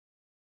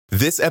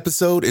This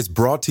episode is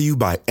brought to you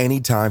by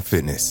Anytime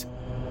Fitness.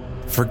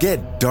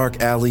 Forget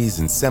dark alleys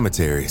and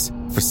cemeteries.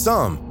 For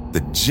some,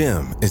 the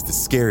gym is the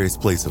scariest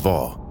place of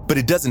all, but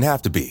it doesn't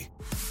have to be.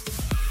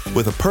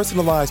 With a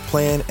personalized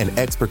plan and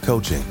expert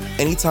coaching,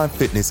 Anytime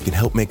Fitness can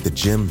help make the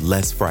gym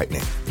less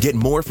frightening. Get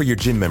more for your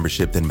gym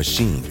membership than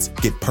machines.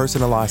 Get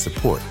personalized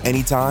support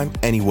anytime,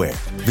 anywhere.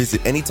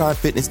 Visit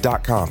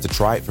AnytimeFitness.com to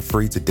try it for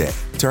free today.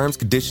 Terms,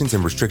 conditions,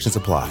 and restrictions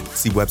apply.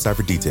 See website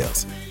for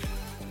details.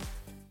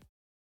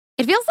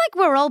 It feels like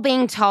we're all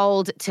being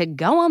told to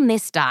go on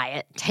this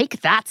diet,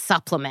 take that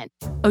supplement.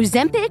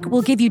 Ozempic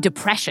will give you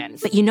depression,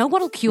 but you know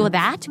what'll cure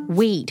that?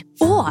 Weed.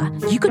 Or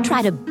you could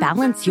try to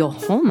balance your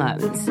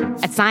hormones.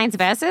 At Science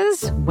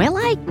Versus, we're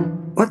like...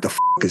 What the f***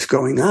 is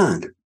going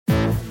on?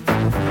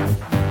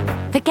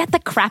 Forget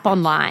the crap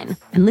online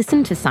and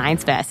listen to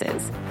Science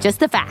Versus. Just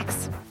the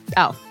facts.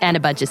 Oh, and a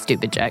bunch of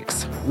stupid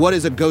jokes. What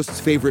is a ghost's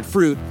favorite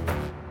fruit?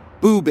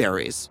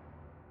 Blueberries.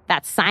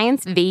 That's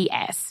Science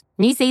VS.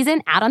 New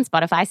season out on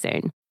Spotify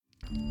soon.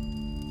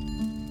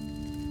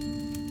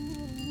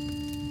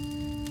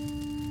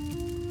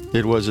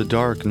 It was a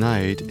dark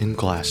night in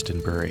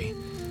Glastonbury.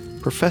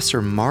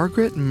 Professor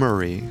Margaret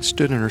Murray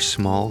stood in her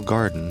small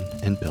garden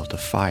and built a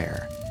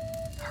fire.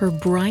 Her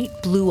bright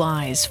blue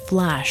eyes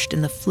flashed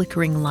in the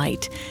flickering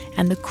light,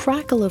 and the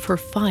crackle of her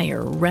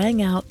fire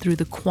rang out through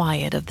the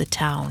quiet of the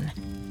town.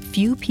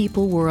 Few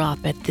people were up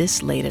at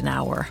this late an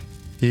hour.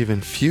 Even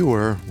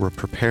fewer were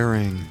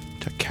preparing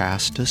to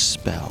cast a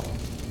spell.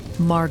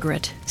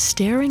 Margaret,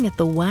 staring at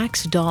the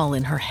wax doll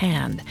in her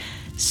hand,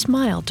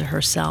 smiled to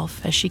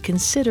herself as she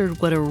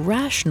considered what a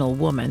rational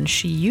woman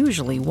she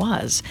usually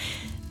was.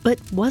 But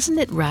wasn't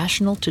it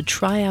rational to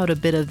try out a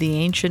bit of the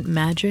ancient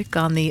magic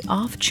on the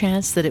off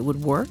chance that it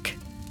would work?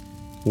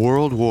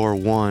 World War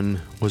I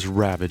was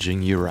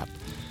ravaging Europe,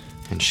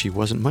 and she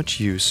wasn't much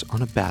use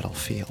on a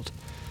battlefield.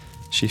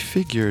 She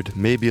figured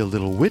maybe a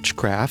little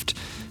witchcraft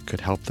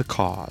could help the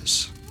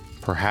cause.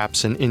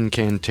 Perhaps an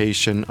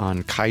incantation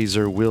on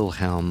Kaiser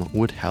Wilhelm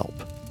would help.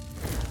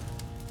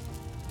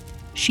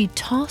 She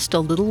tossed a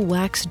little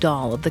wax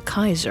doll of the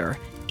Kaiser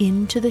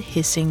into the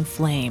hissing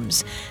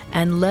flames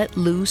and let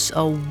loose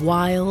a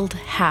wild,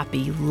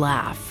 happy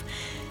laugh.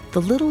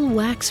 The little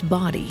wax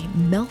body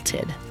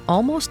melted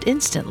almost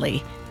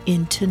instantly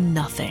into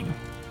nothing.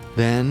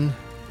 Then,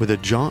 with a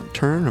jaunt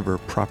turn of her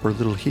proper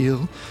little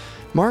heel,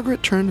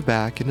 Margaret turned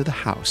back into the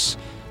house.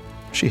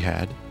 She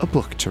had a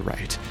book to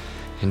write.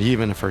 And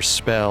even if her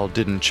spell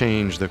didn't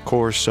change the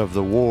course of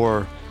the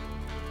war,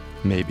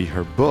 maybe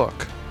her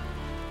book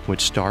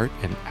would start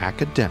an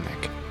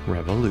academic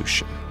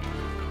revolution.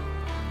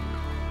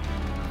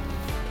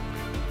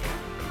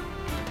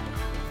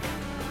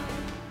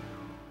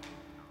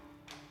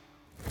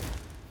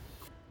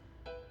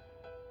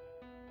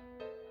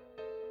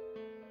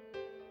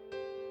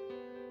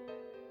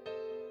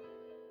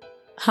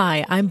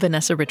 Hi, I'm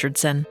Vanessa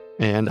Richardson.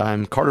 And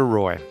I'm Carter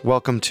Roy.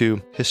 Welcome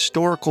to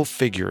Historical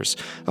Figures,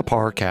 a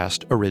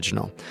Parcast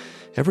original.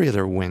 Every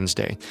other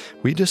Wednesday,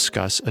 we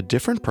discuss a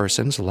different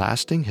person's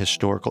lasting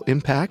historical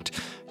impact,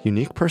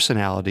 unique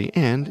personality,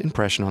 and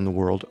impression on the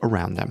world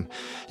around them.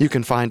 You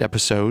can find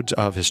episodes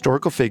of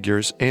Historical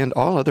Figures and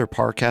all other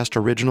Parcast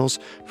originals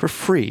for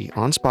free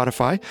on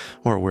Spotify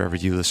or wherever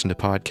you listen to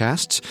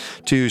podcasts.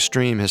 To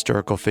stream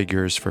Historical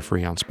Figures for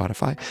free on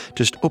Spotify,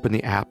 just open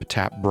the app,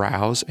 tap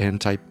Browse,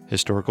 and type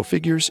Historical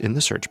Figures in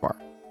the search bar.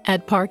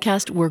 At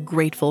Parcast, we're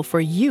grateful for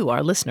you,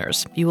 our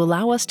listeners. You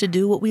allow us to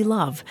do what we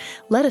love.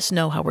 Let us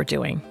know how we're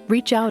doing.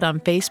 Reach out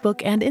on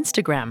Facebook and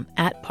Instagram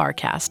at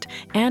Parcast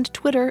and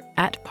Twitter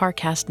at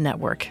Parcast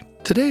Network.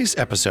 Today's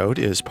episode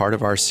is part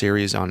of our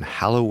series on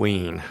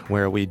Halloween,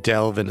 where we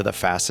delve into the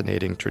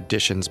fascinating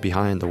traditions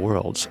behind the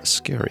world's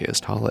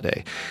scariest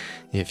holiday.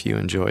 If you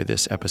enjoy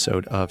this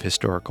episode of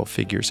Historical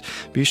Figures,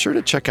 be sure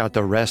to check out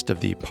the rest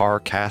of the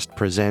Parcast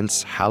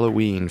Presents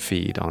Halloween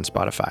feed on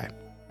Spotify.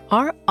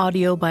 Our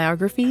audio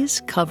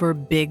biographies cover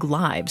big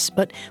lives,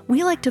 but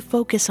we like to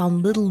focus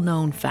on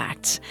little-known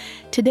facts.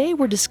 Today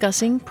we're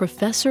discussing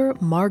Professor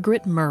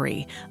Margaret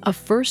Murray, a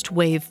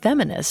first-wave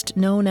feminist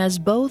known as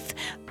both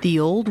the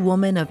Old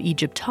Woman of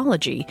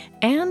Egyptology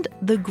and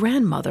the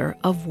grandmother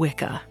of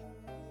Wicca.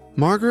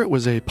 Margaret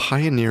was a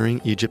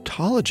pioneering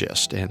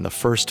Egyptologist and the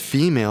first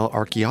female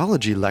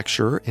archaeology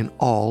lecturer in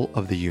all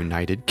of the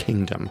United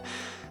Kingdom.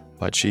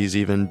 But she's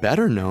even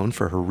better known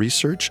for her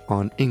research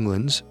on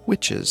England's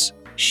witches.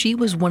 She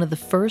was one of the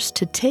first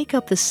to take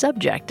up the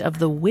subject of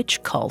the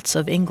witch cults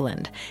of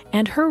England,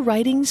 and her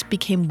writings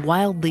became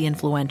wildly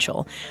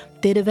influential.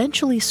 They'd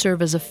eventually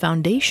serve as a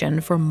foundation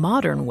for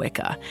modern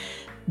Wicca.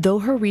 Though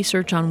her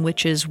research on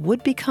witches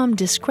would become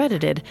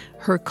discredited,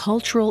 her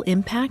cultural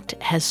impact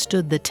has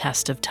stood the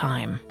test of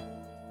time.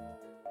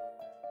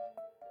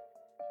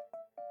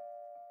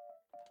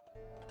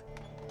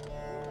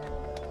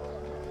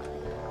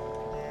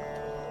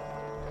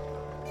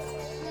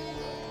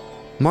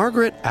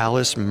 Margaret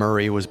Alice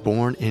Murray was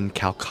born in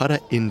Calcutta,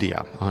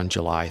 India on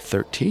July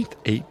 13,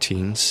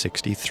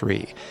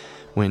 1863,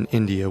 when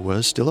India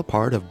was still a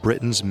part of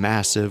Britain's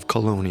massive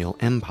colonial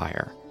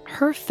empire.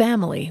 Her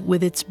family,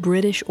 with its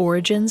British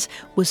origins,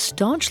 was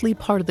staunchly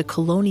part of the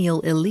colonial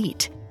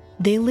elite.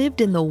 They lived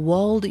in the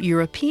walled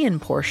European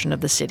portion of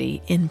the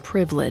city in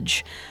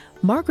privilege.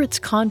 Margaret's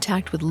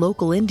contact with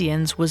local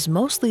Indians was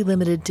mostly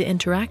limited to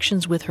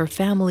interactions with her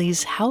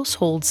family's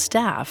household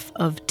staff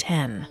of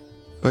 10.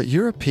 But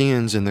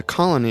Europeans in the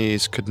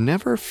colonies could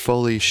never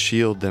fully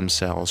shield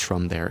themselves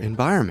from their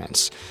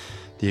environments.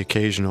 The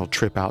occasional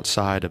trip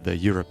outside of the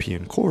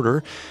European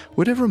quarter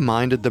would have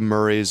reminded the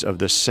Murrays of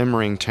the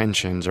simmering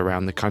tensions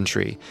around the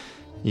country.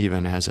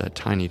 Even as a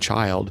tiny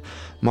child,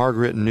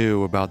 Margaret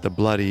knew about the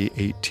bloody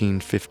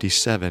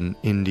 1857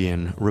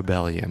 Indian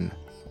Rebellion.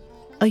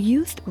 A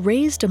youth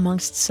raised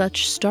amongst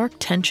such stark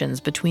tensions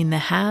between the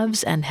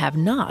haves and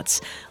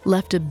have-nots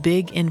left a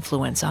big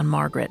influence on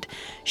Margaret.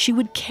 She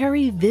would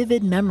carry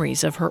vivid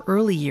memories of her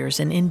early years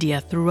in India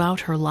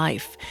throughout her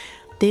life.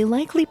 They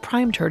likely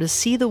primed her to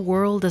see the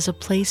world as a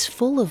place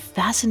full of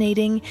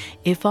fascinating,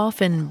 if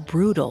often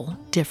brutal,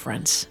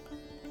 difference.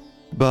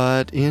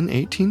 But in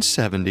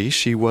 1870,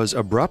 she was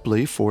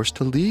abruptly forced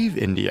to leave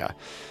India.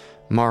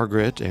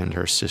 Margaret and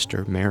her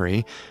sister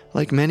Mary,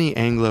 like many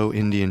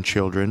Anglo-Indian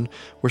children,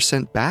 were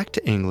sent back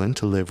to England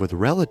to live with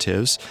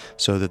relatives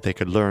so that they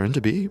could learn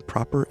to be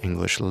proper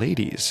English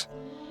ladies.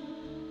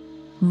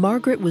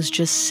 Margaret was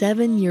just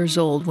 7 years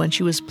old when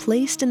she was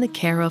placed in the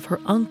care of her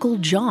Uncle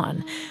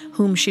John,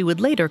 whom she would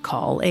later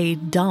call a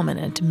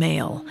dominant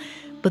male.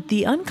 But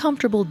the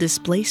uncomfortable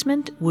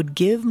displacement would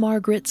give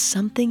Margaret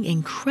something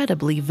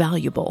incredibly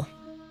valuable.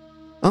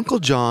 Uncle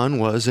John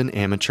was an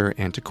amateur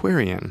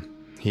antiquarian.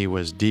 He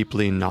was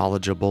deeply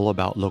knowledgeable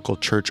about local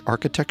church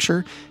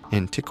architecture,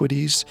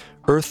 antiquities,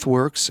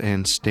 earthworks,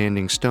 and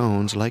standing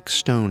stones like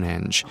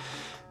Stonehenge.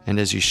 And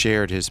as he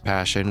shared his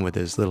passion with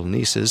his little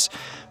nieces,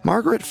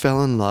 Margaret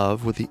fell in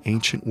love with the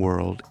ancient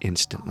world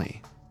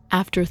instantly.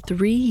 After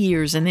 3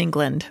 years in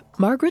England,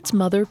 Margaret's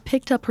mother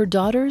picked up her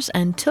daughters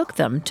and took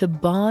them to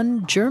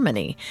Bonn,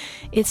 Germany.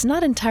 It's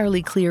not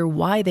entirely clear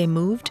why they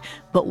moved,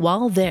 but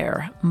while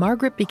there,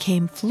 Margaret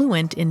became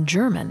fluent in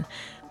German.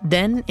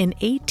 Then, in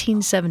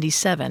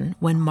 1877,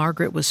 when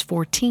Margaret was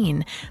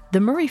 14, the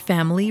Murray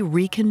family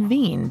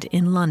reconvened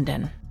in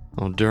London.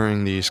 Well,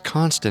 during these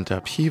constant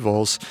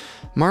upheavals,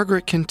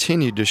 Margaret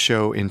continued to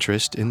show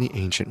interest in the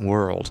ancient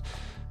world,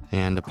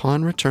 and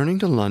upon returning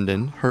to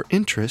London, her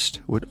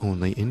interest would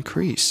only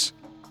increase.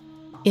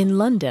 In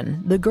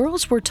London, the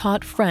girls were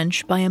taught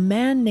French by a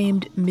man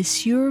named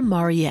Monsieur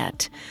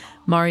Margaret.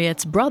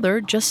 Margaret's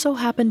brother just so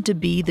happened to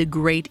be the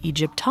great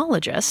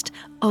Egyptologist,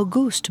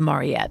 Auguste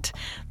Margaret.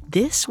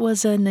 This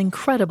was an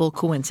incredible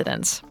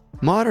coincidence.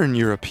 Modern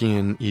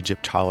European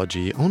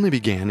Egyptology only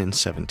began in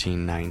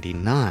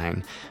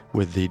 1799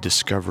 with the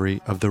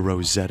discovery of the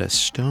Rosetta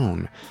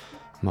Stone,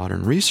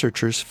 modern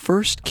researchers'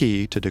 first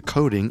key to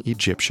decoding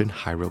Egyptian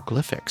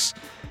hieroglyphics.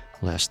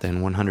 Less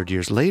than 100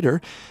 years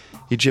later,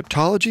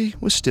 Egyptology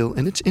was still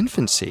in its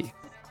infancy.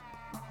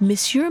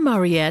 Monsieur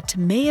Margaret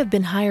may have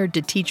been hired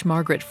to teach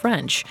Margaret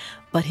French,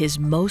 but his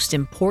most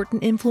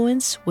important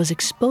influence was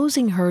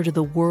exposing her to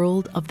the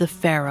world of the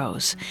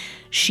pharaohs.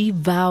 She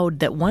vowed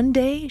that one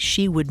day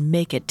she would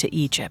make it to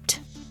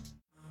Egypt.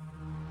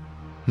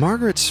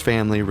 Margaret's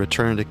family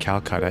returned to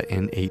Calcutta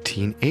in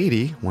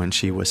 1880 when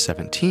she was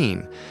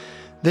 17.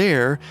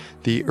 There,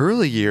 the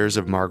early years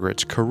of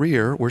Margaret's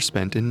career were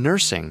spent in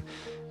nursing,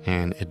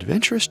 an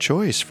adventurous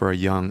choice for a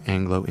young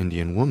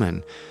Anglo-Indian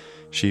woman.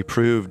 She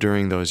proved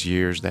during those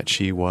years that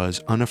she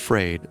was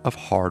unafraid of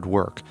hard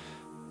work.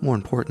 More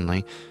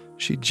importantly,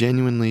 she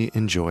genuinely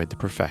enjoyed the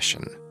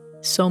profession.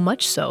 So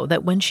much so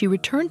that when she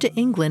returned to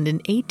England in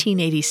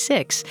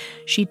 1886,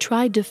 she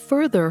tried to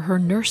further her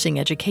nursing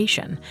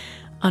education.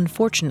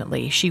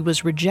 Unfortunately, she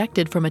was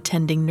rejected from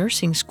attending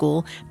nursing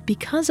school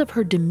because of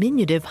her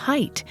diminutive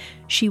height.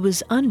 She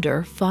was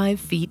under 5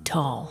 feet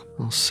tall.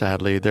 Well,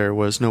 sadly, there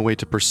was no way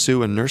to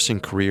pursue a nursing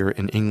career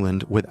in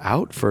England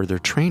without further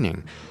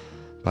training.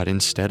 But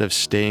instead of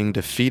staying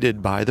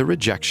defeated by the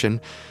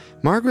rejection,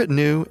 Margaret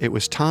knew it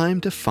was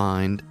time to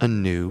find a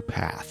new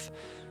path.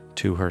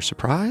 To her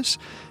surprise,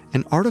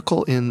 an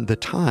article in The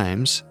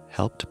Times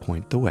helped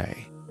point the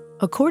way.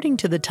 According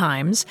to The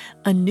Times,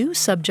 a new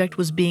subject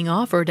was being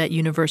offered at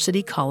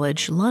University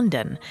College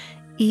London,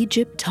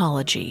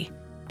 Egyptology.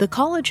 The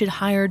college had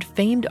hired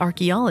famed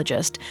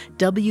archaeologist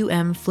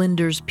W.M.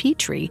 Flinders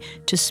Petrie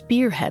to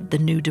spearhead the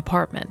new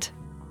department.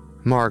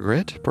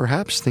 Margaret,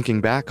 perhaps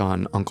thinking back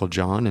on Uncle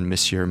John and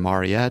Monsieur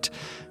Margaret,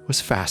 was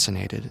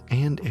fascinated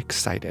and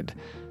excited.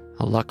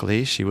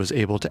 Luckily, she was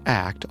able to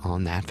act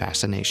on that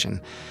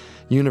fascination.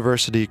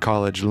 University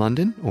College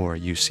London, or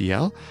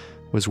UCL,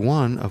 was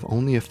one of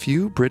only a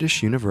few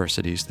British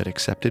universities that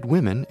accepted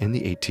women in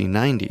the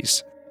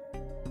 1890s.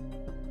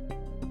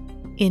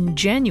 In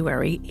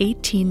January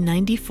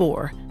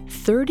 1894,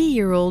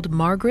 30-year-old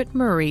Margaret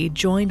Murray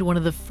joined one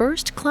of the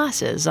first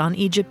classes on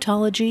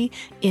Egyptology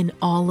in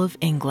all of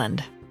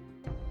England.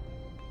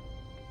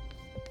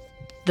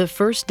 The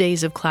first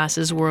days of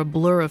classes were a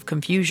blur of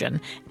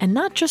confusion, and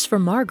not just for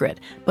Margaret,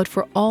 but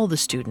for all the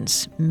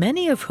students,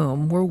 many of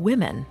whom were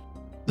women.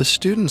 The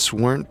students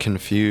weren't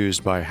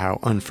confused by how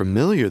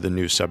unfamiliar the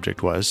new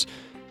subject was.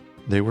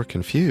 They were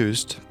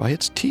confused by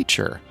its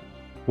teacher.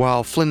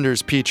 While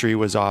Flinders Petrie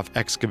was off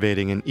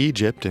excavating in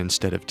Egypt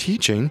instead of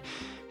teaching,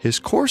 his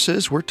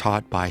courses were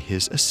taught by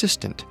his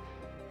assistant,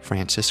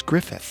 Francis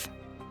Griffith.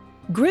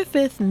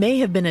 Griffith may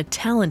have been a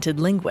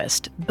talented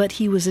linguist, but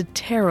he was a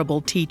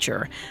terrible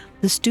teacher.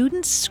 The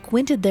students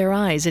squinted their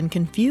eyes in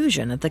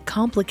confusion at the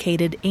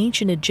complicated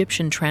ancient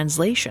Egyptian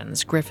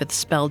translations Griffith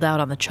spelled out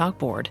on the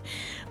chalkboard.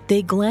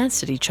 They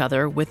glanced at each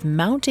other with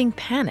mounting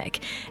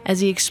panic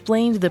as he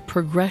explained the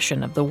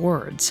progression of the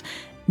words.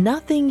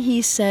 Nothing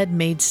he said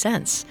made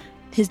sense.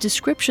 His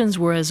descriptions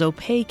were as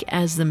opaque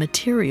as the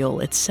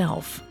material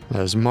itself.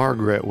 As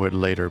Margaret would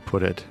later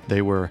put it,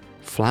 they were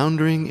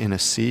floundering in a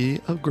sea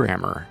of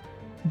grammar.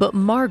 But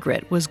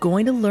Margaret was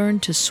going to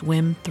learn to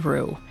swim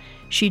through.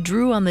 She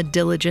drew on the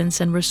diligence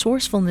and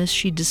resourcefulness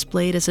she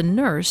displayed as a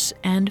nurse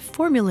and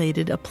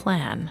formulated a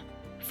plan.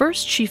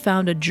 First, she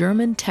found a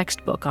German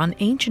textbook on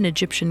ancient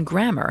Egyptian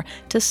grammar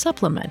to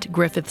supplement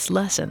Griffith's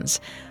lessons.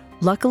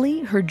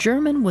 Luckily, her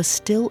German was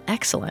still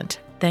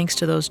excellent, thanks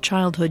to those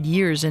childhood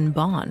years in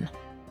Bonn.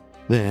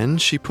 Then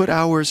she put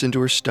hours into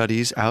her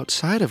studies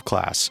outside of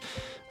class,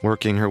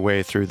 working her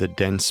way through the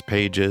dense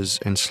pages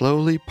and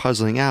slowly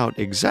puzzling out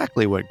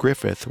exactly what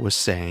Griffith was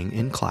saying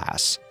in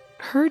class.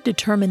 Her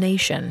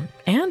determination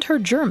and her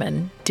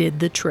German did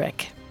the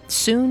trick.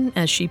 Soon,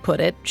 as she put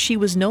it, she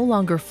was no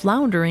longer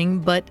floundering,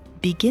 but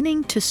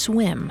beginning to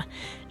swim.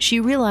 She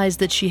realized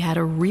that she had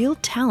a real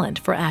talent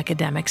for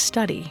academic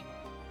study.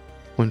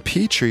 When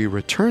Petrie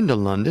returned to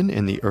London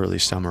in the early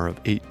summer of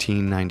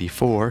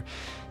 1894,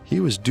 he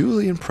was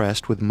duly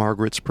impressed with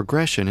Margaret's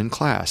progression in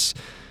class.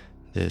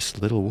 This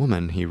little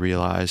woman, he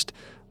realized,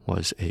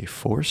 was a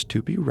force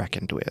to be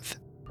reckoned with.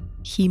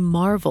 He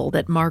marveled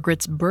at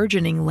Margaret's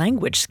burgeoning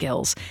language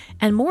skills,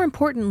 and more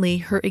importantly,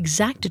 her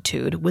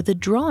exactitude with a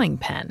drawing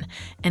pen,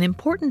 an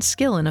important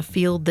skill in a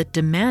field that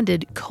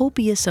demanded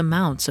copious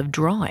amounts of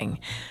drawing.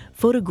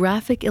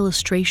 Photographic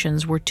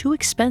illustrations were too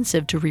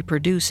expensive to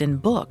reproduce in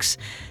books,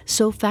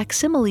 so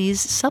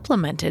facsimiles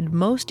supplemented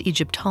most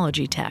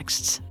Egyptology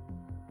texts.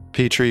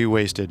 Petrie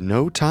wasted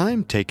no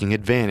time taking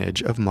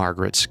advantage of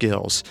Margaret's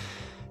skills.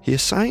 He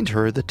assigned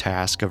her the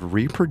task of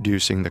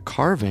reproducing the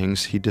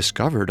carvings he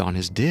discovered on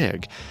his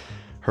dig.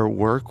 Her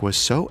work was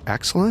so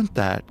excellent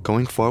that,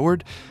 going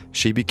forward,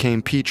 she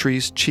became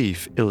Petrie's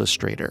chief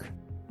illustrator.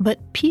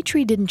 But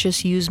Petrie didn't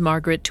just use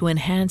Margaret to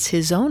enhance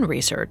his own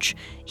research.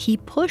 He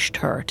pushed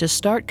her to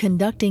start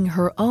conducting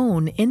her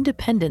own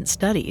independent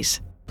studies.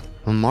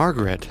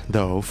 Margaret,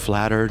 though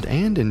flattered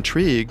and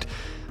intrigued,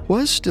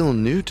 was still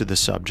new to the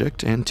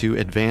subject and to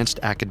advanced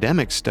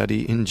academic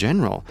study in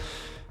general.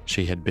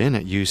 She had been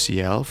at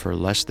UCL for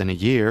less than a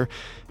year,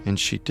 and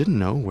she didn't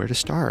know where to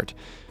start.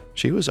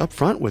 She was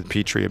upfront with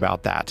Petrie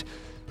about that.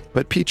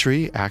 But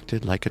Petrie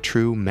acted like a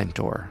true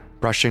mentor,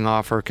 brushing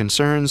off her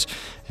concerns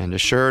and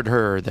assured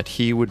her that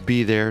he would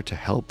be there to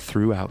help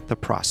throughout the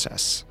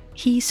process.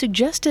 He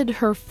suggested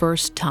her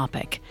first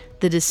topic,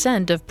 the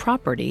descent of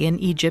property in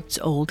Egypt's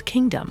Old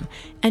Kingdom,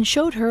 and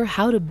showed her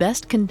how to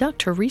best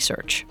conduct her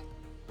research.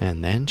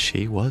 And then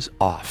she was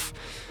off.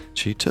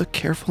 She took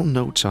careful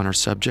notes on her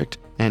subject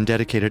and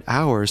dedicated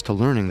hours to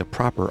learning the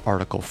proper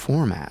article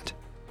format.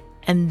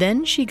 And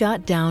then she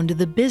got down to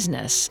the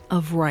business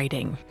of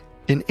writing.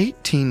 In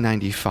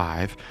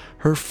 1895,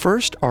 her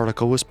first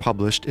article was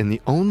published in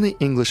the only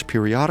English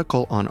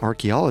periodical on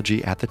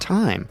archaeology at the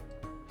time,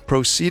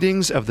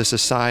 Proceedings of the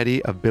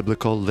Society of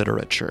Biblical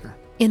Literature.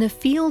 In a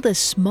field as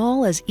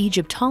small as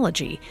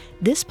Egyptology,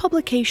 this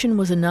publication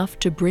was enough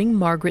to bring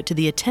Margaret to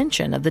the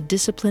attention of the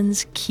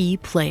discipline's key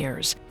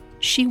players.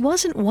 She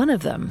wasn't one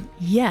of them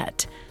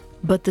yet,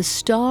 but the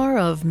star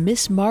of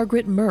Miss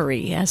Margaret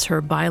Murray, as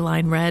her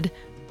byline read,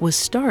 was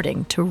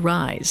starting to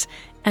rise,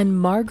 and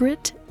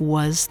Margaret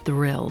was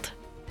thrilled.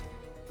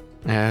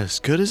 As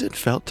good as it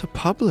felt to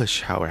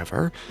publish,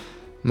 however,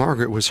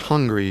 Margaret was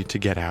hungry to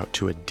get out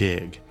to a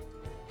dig.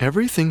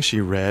 Everything she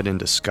read and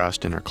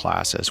discussed in her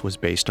classes was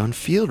based on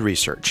field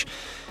research.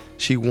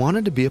 She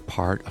wanted to be a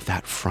part of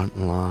that front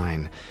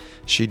line.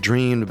 She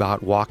dreamed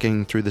about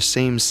walking through the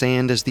same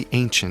sand as the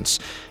ancients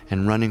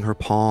and running her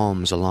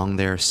palms along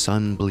their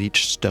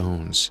sun-bleached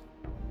stones.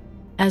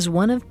 As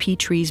one of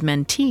Petrie's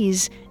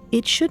mentees,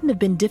 it shouldn't have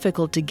been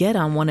difficult to get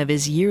on one of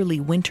his yearly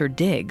winter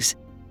digs.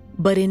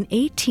 But in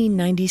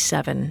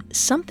 1897,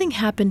 something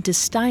happened to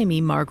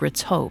stymie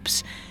Margaret's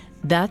hopes.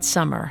 That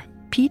summer,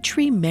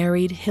 Petrie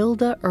married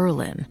Hilda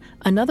Erlin,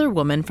 another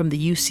woman from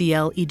the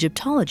UCL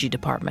Egyptology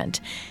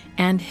department,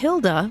 and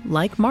Hilda,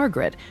 like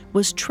Margaret,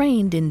 was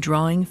trained in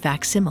drawing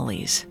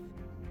facsimiles.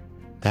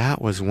 That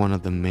was one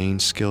of the main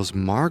skills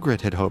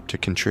Margaret had hoped to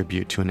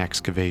contribute to an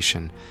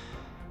excavation.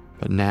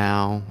 But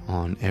now,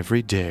 on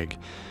every dig,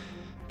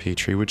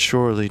 Petrie would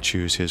surely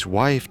choose his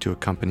wife to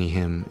accompany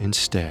him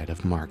instead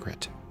of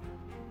Margaret.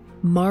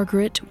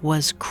 Margaret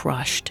was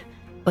crushed,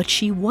 but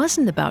she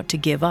wasn't about to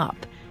give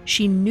up.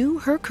 She knew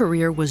her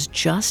career was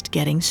just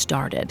getting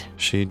started.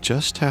 She'd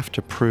just have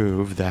to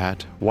prove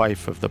that,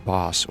 wife of the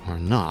boss or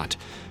not,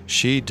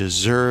 She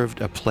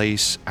deserved a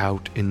place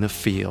out in the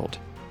field.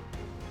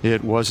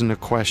 It wasn't a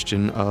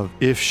question of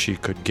if she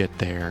could get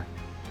there,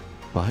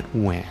 but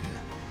when.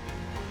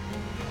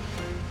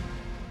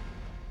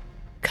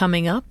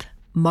 Coming up,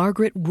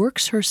 Margaret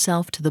works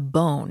herself to the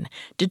bone,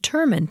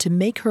 determined to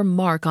make her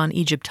mark on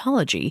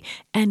Egyptology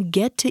and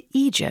get to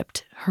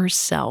Egypt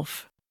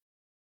herself.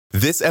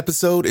 This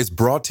episode is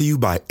brought to you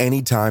by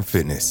Anytime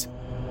Fitness.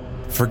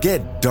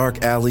 Forget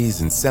dark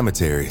alleys and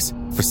cemeteries.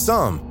 For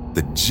some,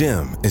 the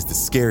gym is the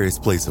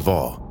scariest place of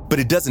all, but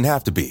it doesn't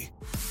have to be.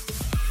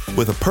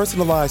 With a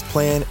personalized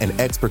plan and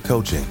expert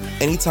coaching,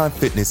 Anytime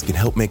Fitness can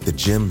help make the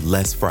gym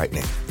less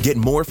frightening. Get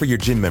more for your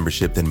gym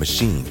membership than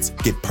machines.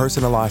 Get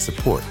personalized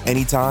support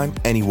anytime,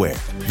 anywhere.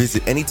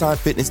 Visit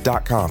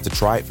AnytimeFitness.com to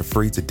try it for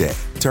free today.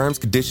 Terms,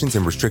 conditions,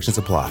 and restrictions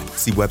apply.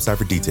 See website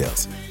for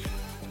details.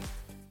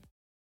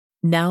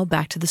 Now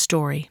back to the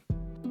story.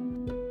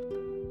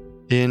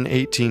 In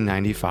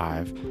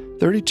 1895,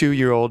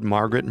 32-year-old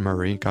Margaret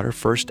Murray got her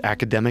first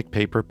academic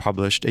paper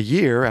published a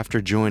year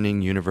after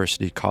joining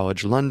University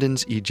College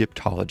London's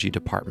Egyptology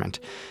department.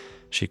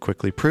 She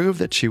quickly proved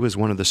that she was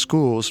one of the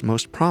school's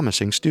most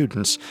promising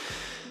students.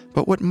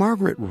 But what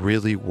Margaret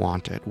really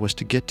wanted was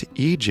to get to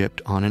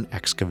Egypt on an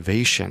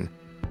excavation.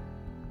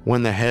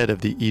 When the head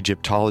of the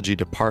Egyptology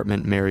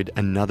department married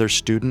another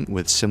student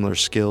with similar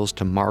skills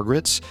to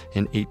Margaret's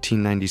in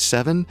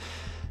 1897,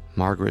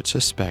 Margaret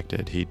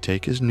suspected he'd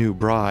take his new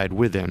bride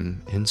with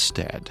him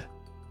instead.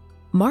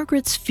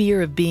 Margaret's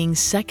fear of being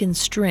second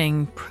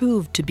string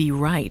proved to be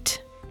right,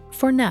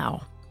 for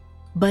now.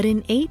 But in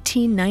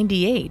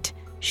 1898,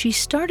 she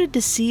started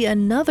to see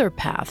another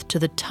path to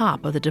the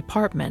top of the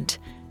department: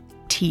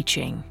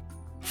 teaching.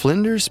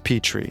 Flinders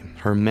Petrie,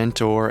 her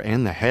mentor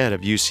and the head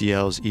of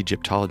UCL's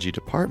Egyptology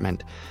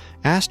department,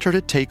 asked her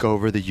to take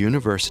over the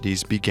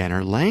university's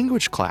beginner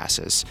language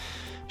classes.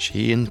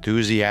 She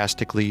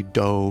enthusiastically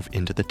dove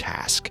into the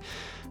task.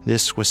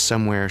 This was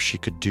somewhere she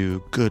could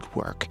do good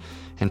work,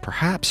 and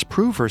perhaps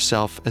prove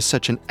herself as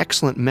such an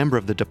excellent member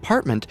of the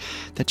department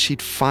that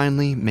she'd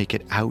finally make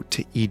it out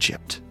to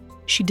Egypt.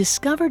 She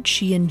discovered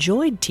she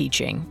enjoyed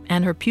teaching,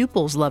 and her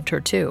pupils loved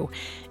her too.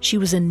 She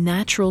was a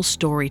natural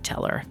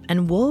storyteller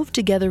and wove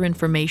together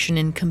information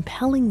in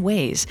compelling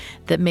ways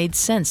that made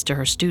sense to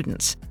her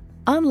students.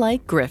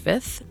 Unlike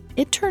Griffith,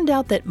 it turned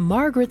out that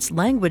Margaret's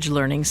language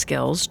learning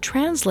skills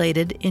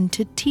translated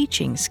into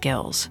teaching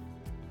skills.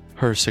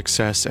 Her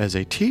success as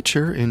a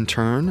teacher, in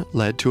turn,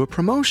 led to a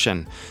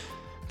promotion.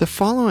 The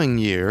following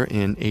year,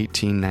 in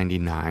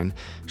 1899,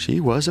 she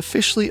was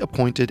officially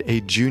appointed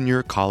a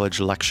junior college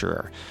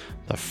lecturer,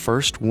 the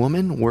first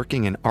woman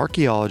working in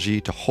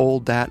archaeology to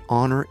hold that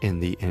honor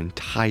in the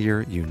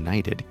entire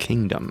United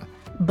Kingdom.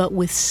 But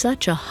with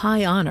such a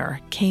high honor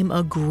came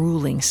a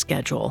grueling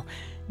schedule.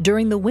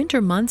 During the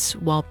winter months,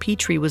 while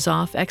Petrie was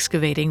off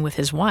excavating with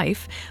his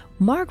wife,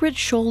 Margaret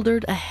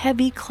shouldered a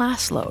heavy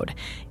class load,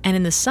 and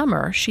in the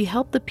summer, she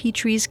helped the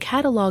Petries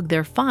catalog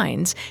their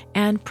finds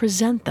and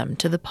present them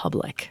to the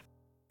public.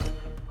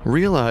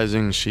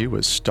 Realizing she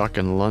was stuck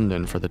in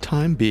London for the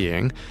time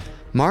being,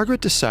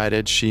 Margaret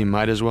decided she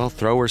might as well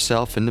throw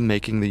herself into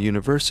making the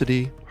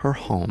university her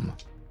home.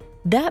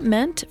 That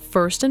meant,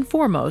 first and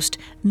foremost,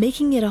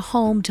 making it a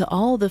home to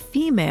all the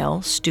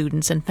female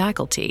students and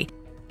faculty.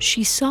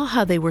 She saw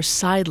how they were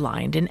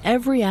sidelined in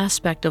every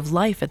aspect of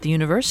life at the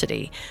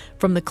university,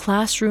 from the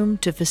classroom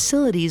to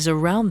facilities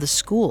around the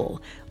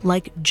school,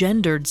 like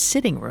gendered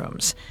sitting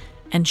rooms.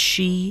 And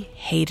she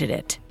hated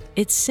it.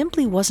 It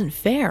simply wasn't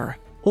fair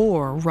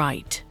or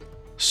right.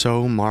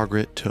 So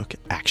Margaret took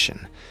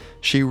action.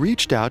 She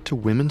reached out to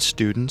women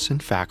students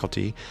and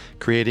faculty,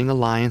 creating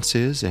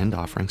alliances and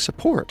offering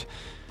support.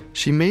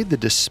 She made the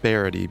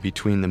disparity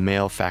between the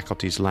male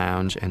faculty's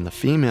lounge and the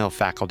female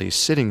faculty's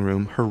sitting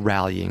room her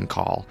rallying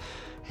call,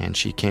 and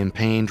she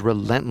campaigned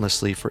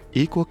relentlessly for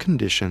equal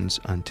conditions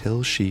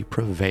until she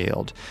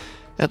prevailed,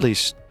 at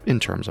least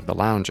in terms of the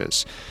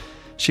lounges.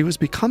 She was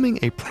becoming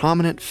a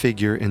prominent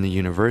figure in the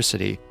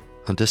university,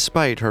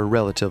 despite her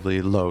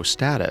relatively low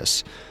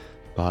status.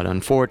 But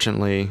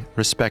unfortunately,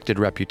 respected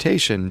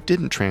reputation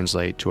didn't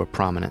translate to a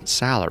prominent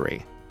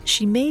salary.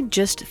 She made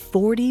just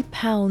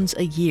 £40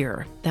 a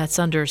year, that's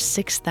under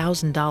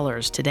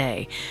 $6,000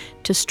 today.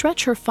 To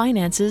stretch her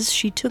finances,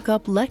 she took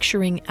up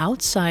lecturing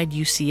outside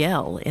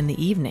UCL in the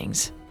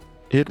evenings.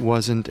 It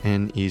wasn't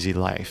an easy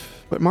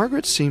life, but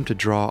Margaret seemed to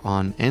draw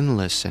on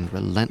endless and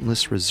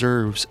relentless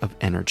reserves of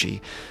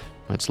energy.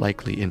 It's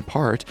likely, in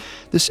part,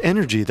 this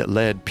energy that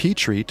led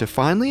Petrie to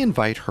finally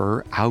invite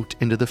her out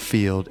into the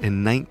field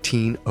in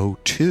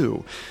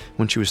 1902,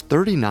 when she was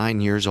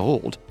 39 years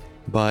old.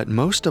 But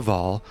most of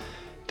all,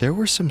 there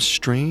were some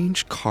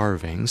strange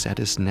carvings at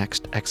his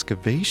next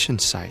excavation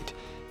site,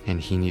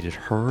 and he needed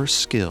her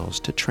skills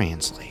to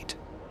translate.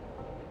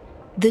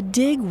 The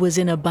dig was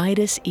in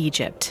Abydos,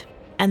 Egypt,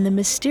 and the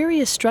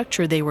mysterious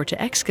structure they were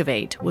to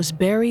excavate was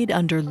buried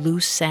under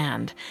loose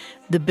sand.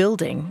 The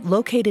building,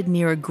 located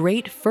near a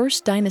great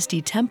First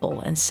Dynasty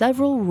temple and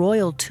several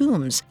royal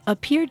tombs,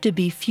 appeared to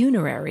be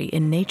funerary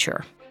in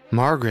nature.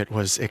 Margaret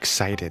was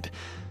excited,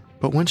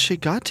 but when she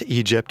got to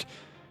Egypt,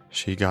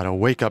 She got a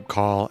wake-up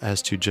call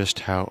as to just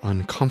how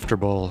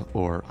uncomfortable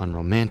or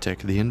unromantic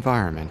the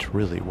environment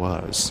really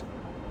was.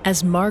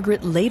 As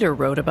Margaret later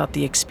wrote about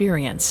the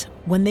experience,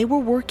 when they were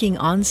working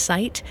on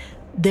site,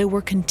 there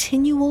were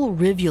continual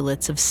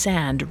rivulets of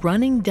sand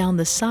running down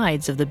the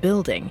sides of the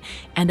building,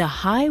 and a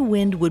high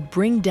wind would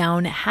bring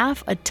down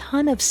half a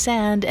ton of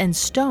sand and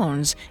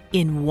stones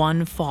in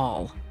one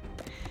fall.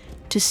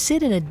 To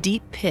sit in a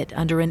deep pit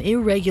under an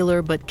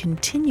irregular but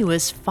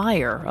continuous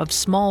fire of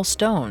small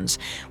stones,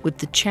 with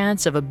the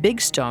chance of a big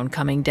stone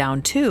coming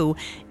down too,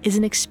 is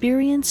an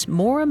experience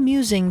more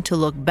amusing to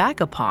look back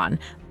upon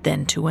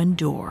than to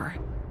endure.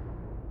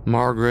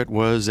 Margaret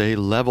was a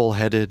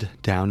level-headed,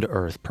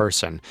 down-to-earth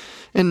person,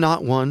 and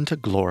not one to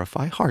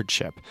glorify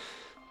hardship.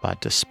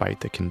 But despite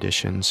the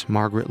conditions,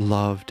 Margaret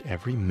loved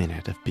every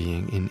minute of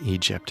being in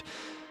Egypt.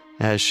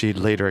 As she'd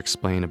later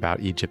explain about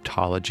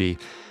Egyptology,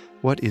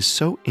 what is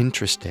so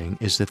interesting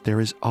is that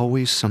there is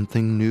always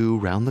something new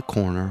round the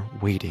corner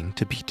waiting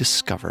to be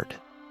discovered.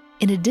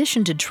 In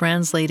addition to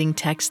translating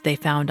texts they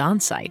found on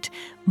site,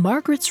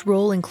 Margaret's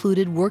role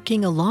included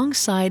working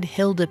alongside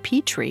Hilda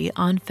Petrie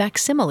on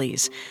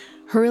facsimiles.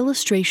 Her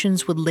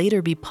illustrations would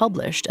later be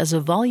published as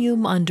a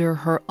volume under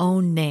her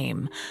own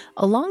name,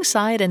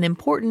 alongside an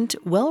important,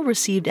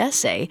 well-received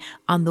essay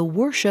on the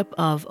worship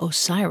of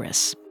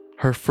Osiris.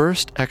 Her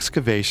first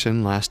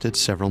excavation lasted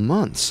several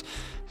months,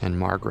 and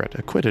Margaret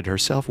acquitted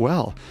herself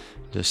well,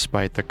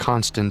 despite the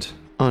constant,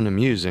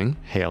 unamusing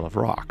hail of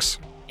rocks.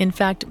 In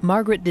fact,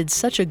 Margaret did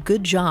such a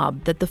good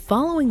job that the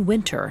following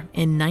winter,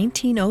 in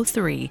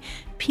 1903,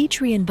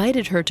 Petrie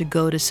invited her to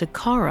go to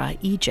Saqqara,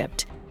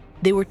 Egypt.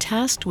 They were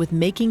tasked with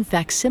making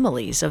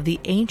facsimiles of the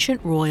ancient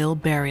royal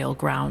burial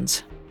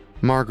grounds.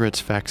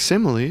 Margaret's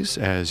facsimiles,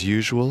 as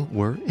usual,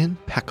 were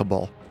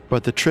impeccable,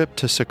 but the trip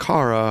to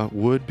Saqqara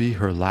would be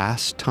her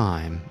last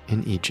time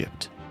in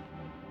Egypt.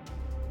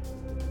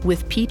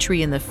 With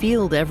Petrie in the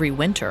field every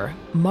winter,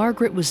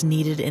 Margaret was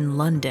needed in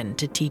London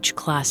to teach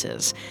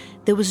classes.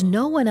 There was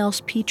no one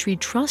else Petrie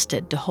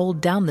trusted to hold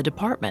down the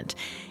department,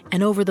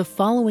 and over the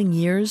following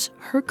years,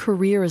 her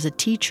career as a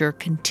teacher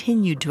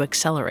continued to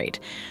accelerate.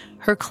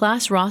 Her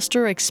class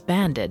roster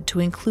expanded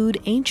to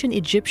include ancient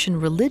Egyptian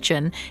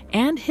religion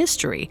and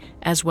history,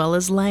 as well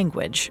as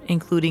language,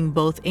 including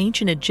both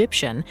ancient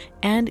Egyptian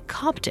and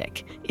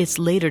Coptic, its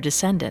later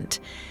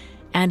descendant.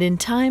 And in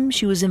time,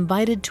 she was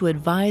invited to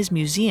advise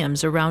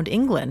museums around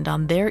England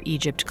on their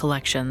Egypt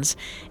collections,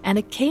 and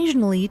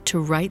occasionally to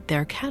write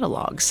their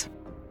catalogs.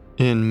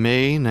 In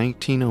May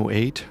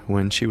 1908,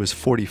 when she was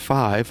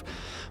 45,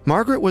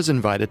 Margaret was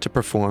invited to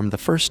perform the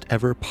first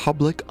ever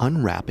public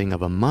unwrapping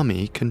of a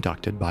mummy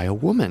conducted by a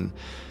woman.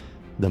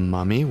 The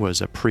mummy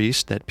was a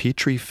priest that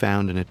Petrie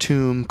found in a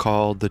tomb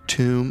called the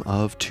Tomb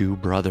of Two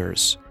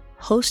Brothers.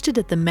 Hosted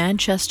at the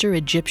Manchester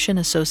Egyptian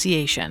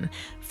Association,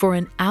 for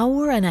an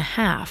hour and a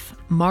half,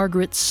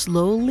 Margaret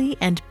slowly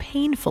and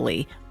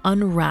painfully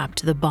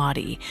unwrapped the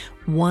body,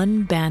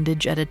 one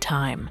bandage at a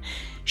time.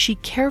 She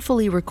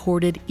carefully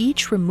recorded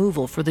each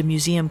removal for the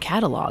museum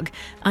catalog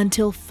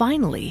until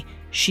finally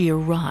she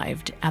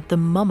arrived at the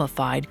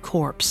mummified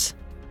corpse.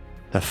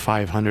 The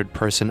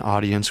 500-person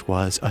audience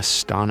was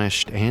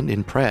astonished and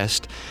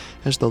impressed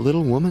as the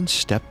little woman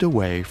stepped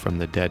away from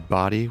the dead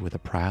body with a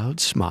proud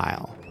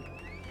smile.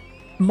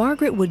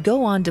 Margaret would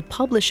go on to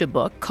publish a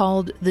book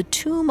called The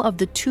Tomb of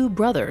the Two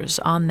Brothers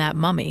on that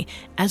mummy,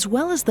 as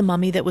well as the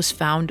mummy that was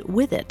found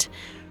with it.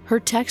 Her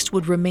text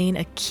would remain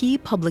a key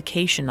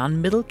publication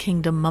on Middle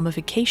Kingdom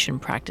mummification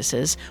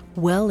practices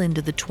well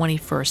into the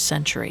 21st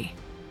century.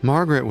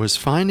 Margaret was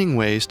finding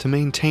ways to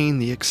maintain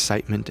the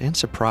excitement and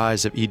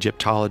surprise of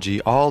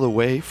Egyptology all the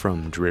way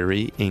from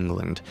dreary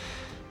England.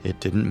 It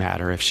didn't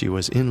matter if she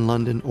was in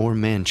London or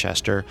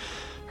Manchester.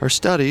 Her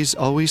studies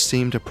always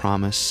seemed to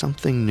promise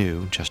something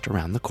new just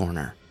around the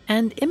corner.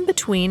 And in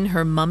between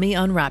her mummy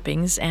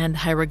unwrappings and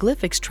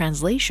hieroglyphics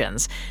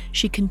translations,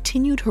 she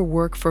continued her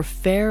work for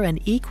fair and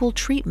equal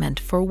treatment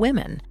for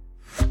women.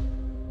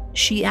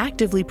 She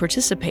actively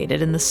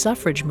participated in the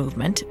suffrage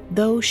movement,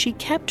 though she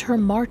kept her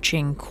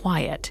marching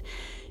quiet.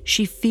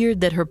 She feared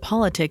that her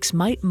politics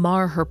might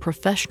mar her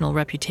professional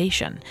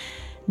reputation.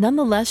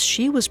 Nonetheless,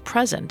 she was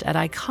present at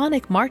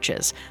iconic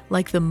marches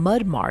like the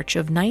Mud March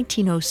of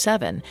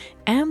 1907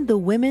 and the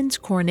Women's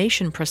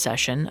Coronation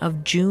Procession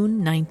of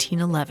June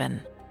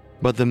 1911.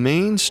 But the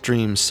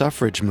mainstream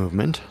suffrage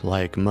movement,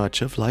 like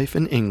much of life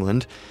in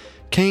England,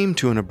 came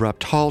to an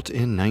abrupt halt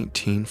in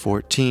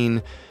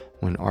 1914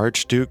 when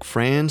Archduke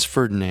Franz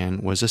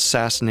Ferdinand was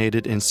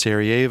assassinated in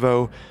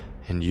Sarajevo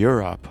and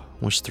Europe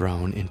was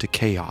thrown into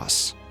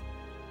chaos.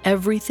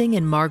 Everything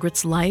in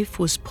Margaret's life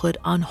was put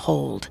on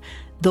hold.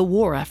 The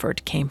war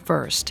effort came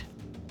first.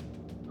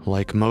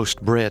 Like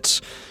most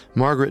Brits,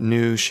 Margaret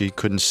knew she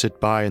couldn't sit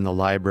by in the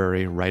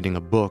library writing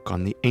a book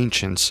on the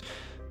ancients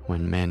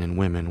when men and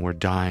women were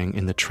dying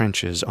in the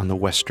trenches on the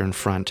Western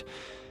Front.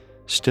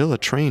 Still a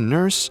trained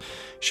nurse,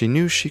 she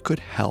knew she could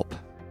help,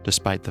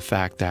 despite the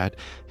fact that,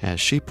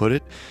 as she put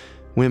it,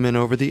 women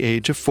over the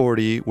age of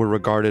 40 were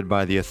regarded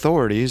by the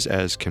authorities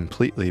as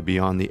completely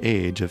beyond the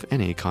age of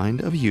any kind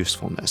of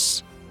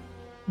usefulness.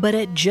 But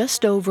at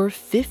just over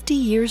 50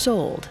 years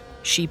old,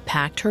 she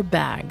packed her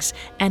bags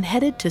and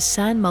headed to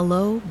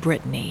Saint-Malo,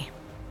 Brittany.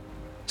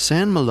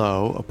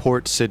 Saint-Malo, a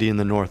port city in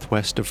the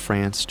northwest of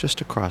France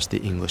just across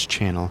the English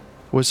Channel,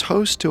 was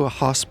host to a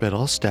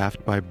hospital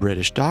staffed by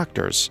British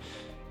doctors.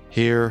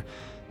 Here,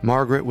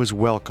 Margaret was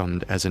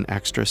welcomed as an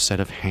extra set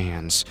of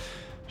hands.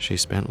 She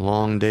spent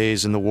long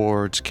days in the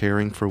wards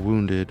caring for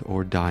wounded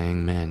or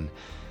dying men.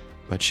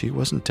 But she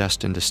wasn't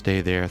destined to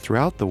stay there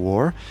throughout the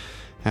war.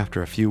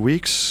 After a few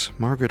weeks,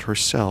 Margaret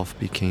herself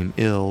became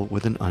ill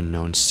with an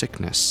unknown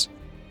sickness.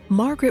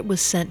 Margaret was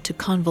sent to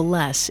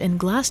convalesce in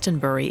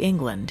Glastonbury,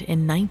 England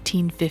in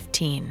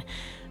 1915.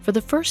 For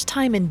the first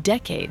time in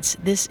decades,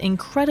 this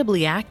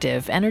incredibly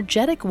active,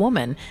 energetic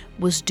woman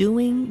was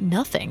doing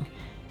nothing.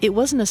 It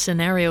wasn't a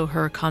scenario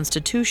her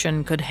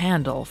constitution could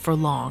handle for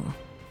long.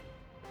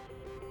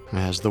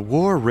 As the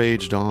war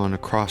raged on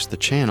across the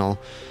Channel,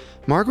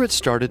 Margaret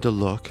started to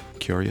look,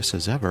 curious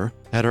as ever,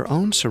 at her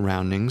own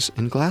surroundings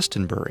in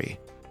Glastonbury.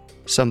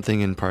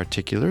 Something in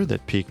particular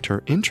that piqued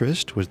her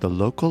interest was the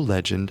local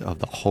legend of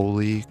the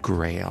Holy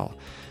Grail.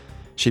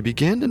 She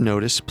began to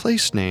notice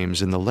place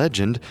names in the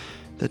legend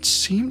that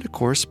seemed to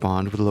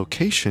correspond with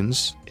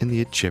locations in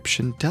the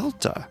Egyptian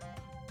Delta.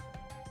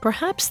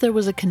 Perhaps there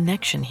was a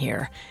connection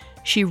here.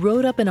 She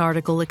wrote up an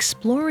article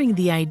exploring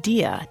the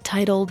idea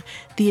titled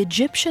 "The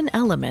Egyptian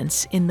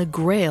Elements in the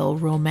Grail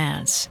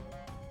Romance."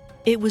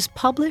 It was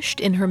published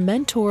in her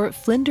mentor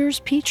Flinders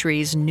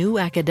Petrie's new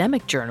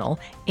academic journal,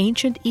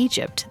 Ancient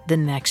Egypt, the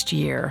next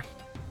year.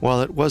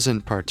 While it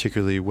wasn't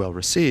particularly well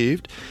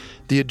received,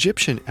 the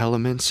Egyptian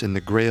elements in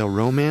the Grail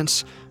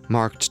romance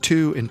marked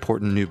two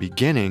important new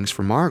beginnings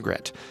for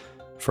Margaret.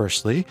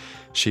 Firstly,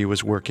 she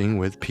was working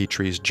with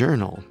Petrie's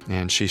journal,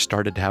 and she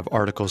started to have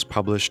articles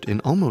published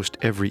in almost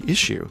every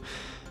issue.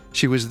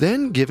 She was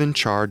then given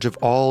charge of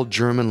all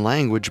German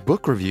language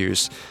book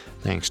reviews,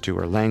 thanks to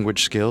her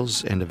language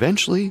skills, and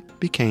eventually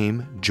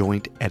became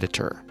joint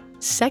editor.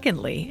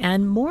 Secondly,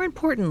 and more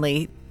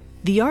importantly,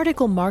 the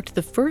article marked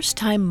the first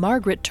time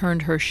Margaret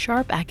turned her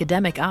sharp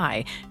academic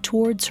eye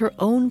towards her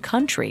own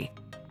country.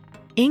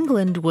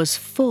 England was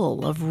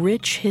full of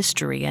rich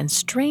history and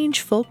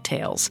strange folk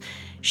tales.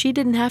 She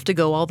didn't have to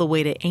go all the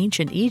way to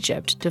ancient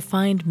Egypt to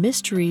find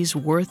mysteries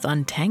worth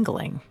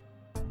untangling.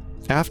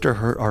 After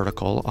her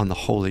article on the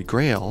Holy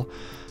Grail,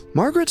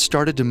 Margaret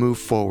started to move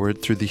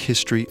forward through the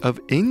history of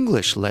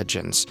English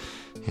legends,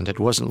 and it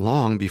wasn't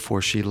long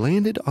before she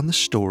landed on the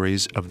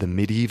stories of the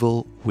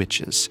medieval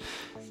witches.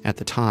 At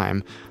the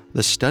time,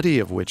 the study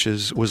of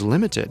witches was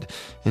limited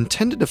and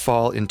tended to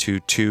fall into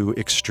two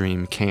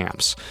extreme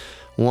camps.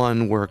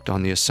 One worked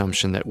on the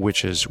assumption that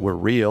witches were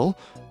real,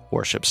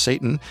 worshipped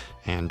Satan,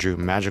 and drew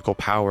magical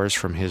powers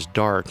from his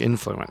dark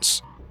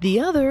influence. The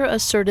other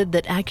asserted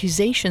that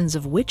accusations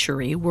of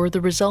witchery were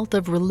the result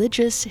of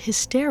religious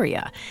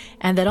hysteria,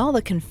 and that all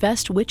the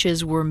confessed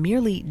witches were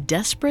merely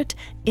desperate,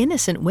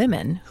 innocent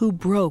women who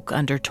broke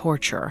under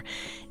torture.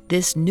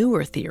 This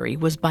newer theory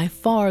was by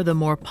far the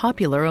more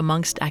popular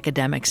amongst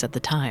academics at the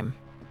time.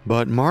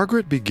 But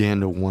Margaret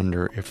began to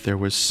wonder if there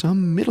was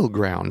some middle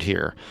ground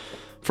here.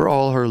 For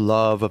all her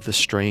love of the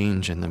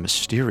strange and the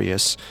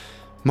mysterious,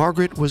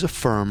 Margaret was a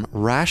firm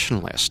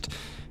rationalist,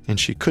 and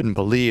she couldn't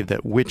believe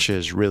that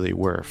witches really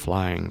were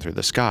flying through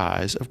the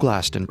skies of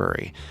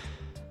Glastonbury.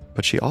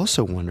 But she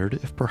also wondered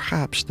if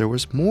perhaps there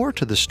was more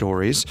to the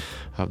stories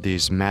of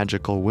these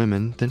magical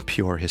women than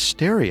pure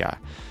hysteria.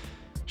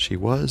 She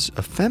was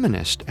a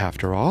feminist,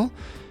 after all,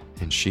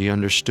 and she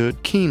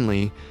understood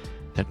keenly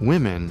that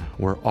women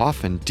were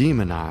often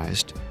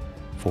demonized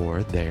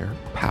for their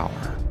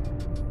power.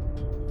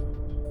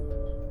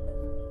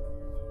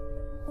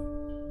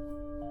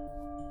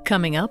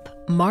 Coming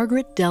up,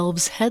 Margaret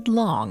delves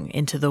headlong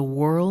into the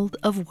world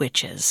of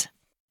witches.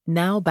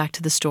 Now back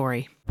to the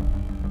story.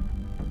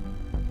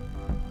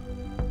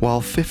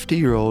 While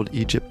 50-year-old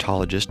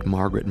Egyptologist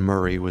Margaret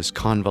Murray was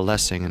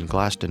convalescing in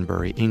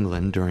Glastonbury,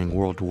 England during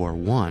World War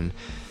I,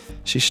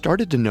 she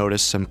started to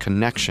notice some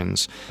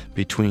connections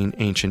between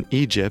ancient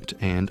Egypt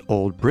and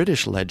Old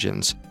British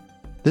legends.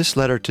 This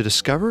led her to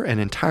discover an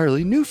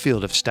entirely new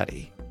field of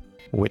study: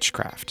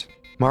 witchcraft.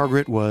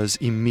 Margaret was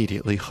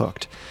immediately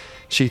hooked.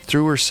 She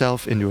threw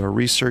herself into her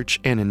research,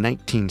 and in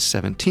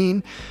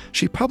 1917,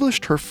 she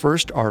published her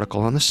first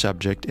article on the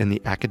subject in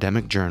the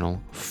academic journal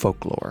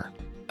Folklore.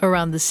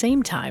 Around the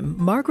same time,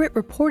 Margaret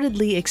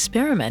reportedly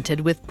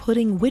experimented with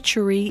putting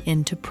witchery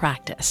into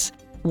practice.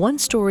 One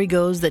story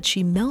goes that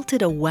she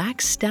melted a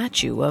wax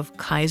statue of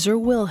Kaiser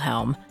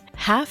Wilhelm,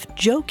 half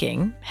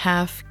joking,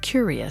 half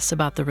curious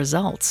about the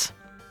results.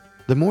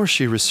 The more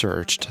she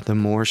researched, the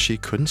more she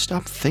couldn't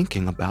stop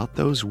thinking about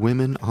those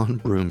women on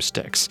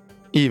broomsticks,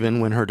 even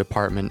when her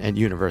department at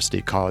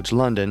University College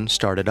London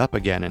started up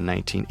again in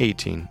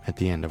 1918 at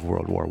the end of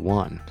World War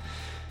I.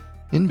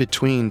 In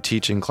between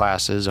teaching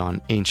classes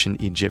on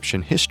ancient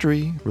Egyptian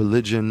history,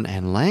 religion,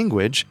 and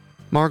language,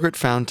 Margaret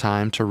found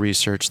time to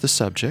research the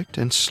subject,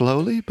 and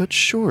slowly but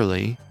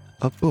surely,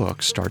 a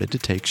book started to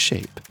take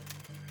shape.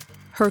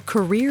 Her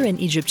career in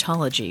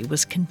Egyptology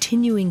was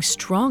continuing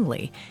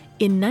strongly.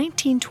 In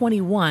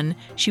 1921,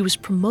 she was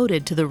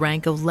promoted to the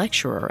rank of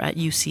lecturer at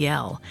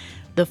UCL.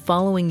 The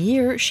following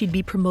year, she'd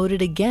be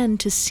promoted again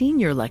to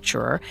senior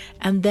lecturer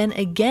and then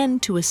again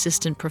to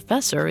assistant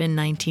professor in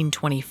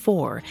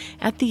 1924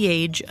 at the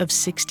age of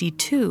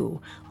 62,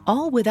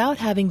 all without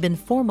having been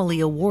formally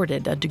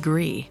awarded a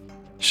degree.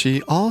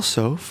 She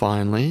also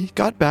finally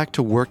got back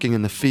to working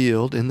in the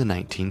field in the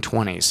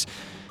 1920s.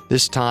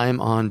 This time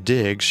on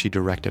digs she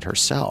directed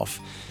herself.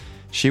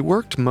 She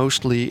worked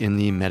mostly in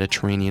the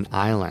Mediterranean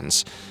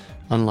islands.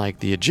 Unlike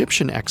the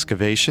Egyptian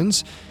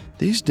excavations,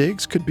 these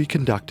digs could be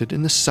conducted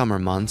in the summer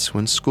months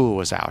when school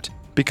was out,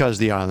 because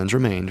the islands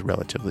remained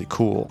relatively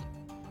cool.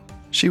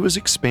 She was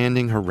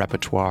expanding her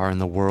repertoire in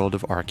the world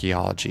of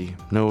archaeology,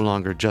 no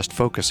longer just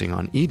focusing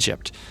on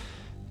Egypt.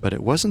 But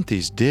it wasn't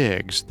these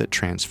digs that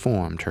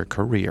transformed her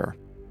career.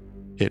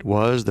 It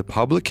was the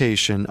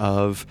publication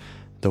of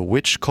The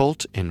Witch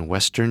Cult in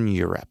Western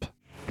Europe.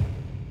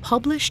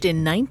 Published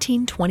in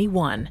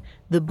 1921,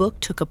 the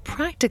book took a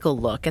practical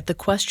look at the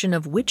question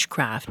of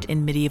witchcraft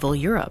in medieval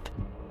Europe.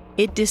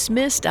 It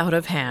dismissed out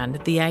of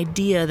hand the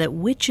idea that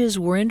witches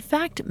were in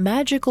fact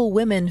magical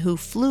women who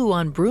flew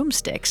on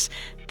broomsticks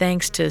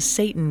thanks to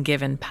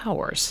Satan-given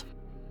powers.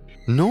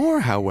 Nor,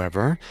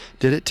 however,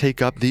 did it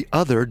take up the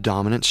other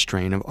dominant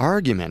strain of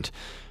argument,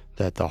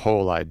 that the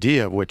whole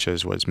idea of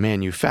witches was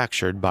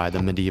manufactured by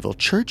the medieval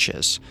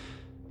churches.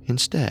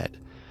 Instead,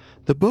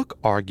 the book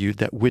argued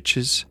that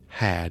witches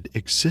had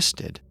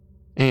existed,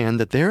 and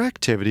that their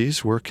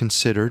activities were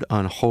considered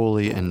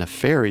unholy and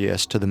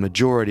nefarious to the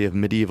majority of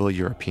medieval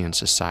European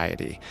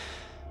society.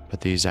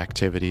 But these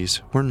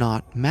activities were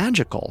not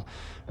magical.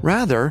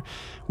 Rather,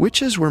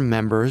 witches were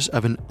members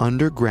of an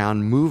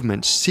underground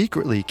movement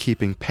secretly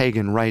keeping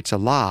pagan rites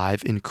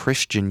alive in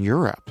Christian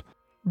Europe.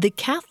 The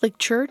Catholic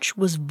Church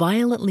was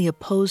violently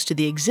opposed to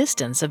the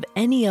existence of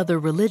any other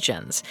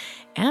religions,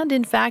 and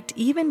in fact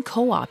even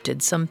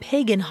co-opted some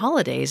pagan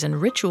holidays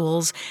and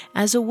rituals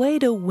as a way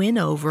to win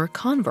over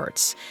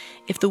converts.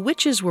 If the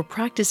witches were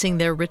practicing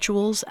their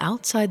rituals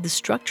outside the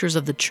structures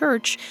of the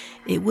church,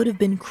 it would have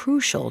been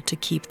crucial to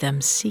keep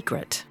them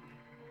secret.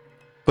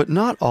 But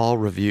not all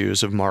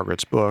reviews of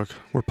Margaret's book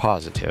were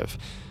positive.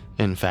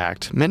 In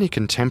fact, many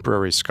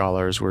contemporary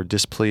scholars were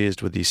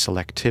displeased with the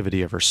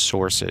selectivity of her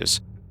sources.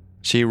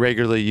 She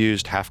regularly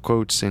used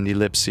half-quotes and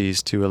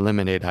ellipses to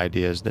eliminate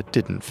ideas that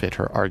didn't fit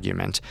her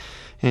argument,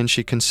 and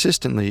she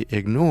consistently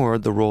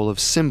ignored the role of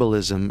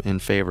symbolism in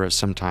favor of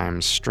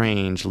sometimes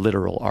strange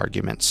literal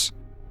arguments.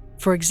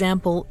 For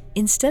example,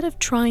 instead of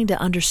trying to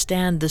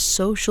understand the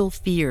social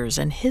fears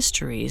and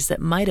histories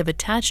that might have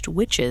attached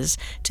witches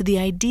to the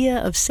idea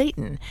of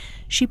Satan,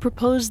 she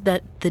proposed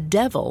that the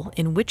devil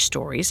in witch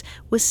stories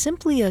was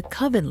simply a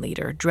coven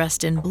leader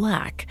dressed in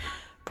black.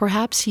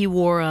 Perhaps he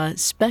wore a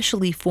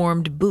specially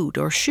formed boot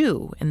or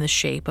shoe in the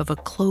shape of a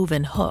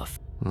cloven hoof.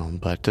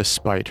 But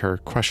despite her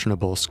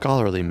questionable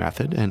scholarly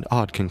method and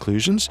odd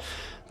conclusions,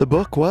 the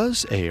book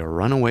was a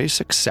runaway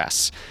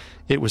success.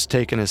 It was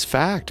taken as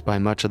fact by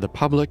much of the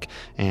public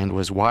and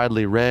was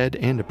widely read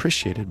and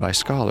appreciated by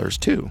scholars,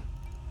 too.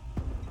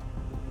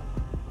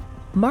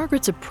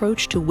 Margaret's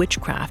approach to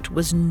witchcraft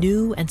was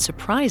new and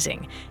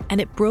surprising,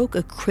 and it broke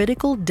a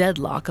critical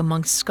deadlock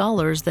amongst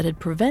scholars that had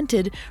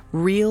prevented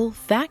real,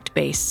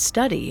 fact-based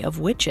study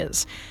of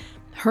witches.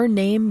 Her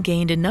name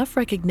gained enough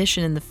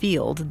recognition in the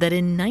field that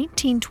in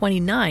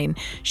 1929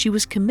 she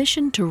was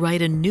commissioned to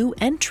write a new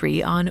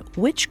entry on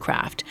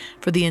witchcraft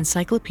for the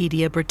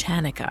Encyclopedia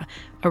Britannica,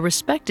 a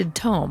respected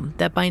tome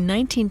that by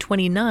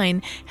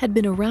 1929 had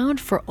been around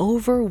for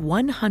over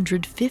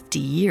 150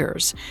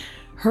 years.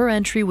 Her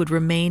entry would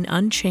remain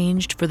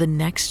unchanged for the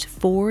next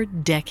 4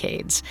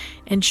 decades,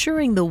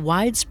 ensuring the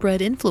widespread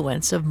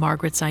influence of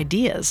Margaret's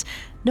ideas,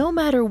 no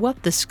matter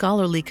what the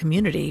scholarly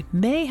community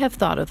may have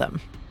thought of them.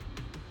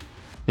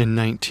 In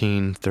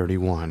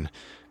 1931,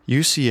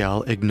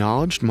 UCL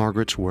acknowledged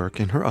Margaret's work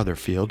in her other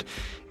field,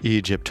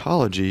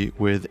 Egyptology,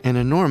 with an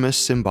enormous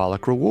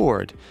symbolic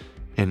reward,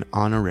 an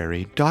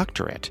honorary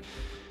doctorate.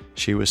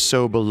 She was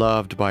so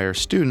beloved by her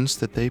students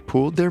that they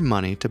pooled their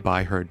money to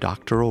buy her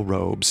doctoral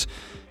robes,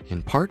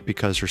 in part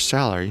because her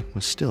salary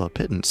was still a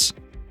pittance.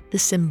 The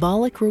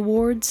symbolic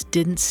rewards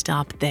didn't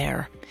stop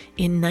there.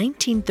 In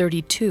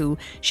 1932,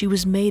 she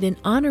was made an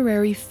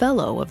honorary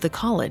fellow of the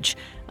college,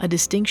 a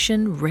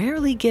distinction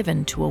rarely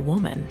given to a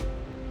woman.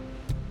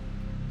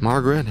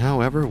 Margaret,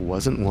 however,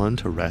 wasn't one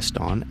to rest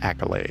on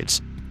accolades.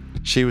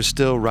 She was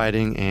still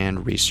writing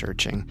and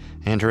researching,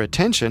 and her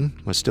attention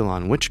was still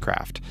on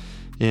witchcraft.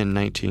 In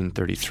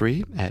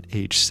 1933, at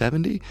age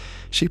 70,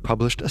 she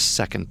published a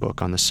second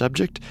book on the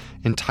subject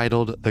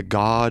entitled The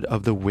God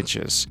of the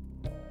Witches.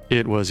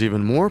 It was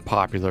even more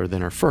popular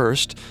than her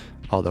first,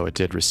 although it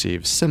did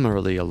receive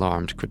similarly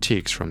alarmed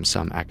critiques from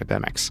some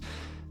academics.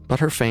 But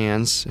her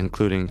fans,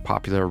 including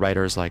popular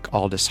writers like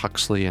Aldous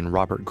Huxley and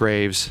Robert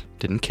Graves,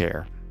 didn't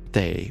care.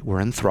 They were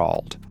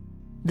enthralled.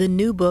 The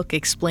new book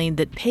explained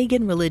that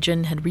pagan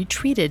religion had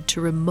retreated to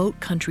remote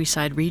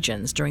countryside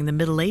regions during the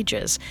Middle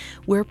Ages,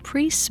 where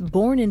priests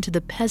born into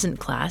the peasant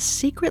class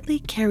secretly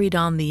carried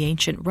on the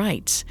ancient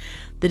rites.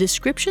 The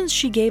descriptions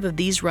she gave of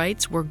these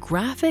rites were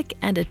graphic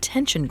and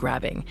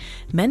attention-grabbing.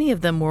 Many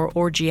of them were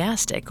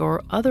orgiastic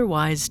or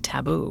otherwise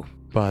taboo.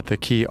 But the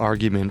key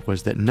argument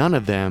was that none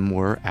of them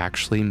were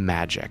actually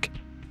magic.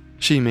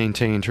 She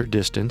maintained her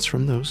distance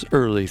from those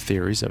early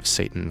theories of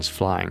Satan's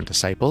flying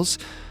disciples,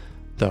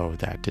 though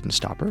that didn't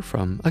stop her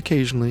from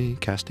occasionally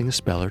casting a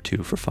spell or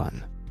two for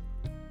fun.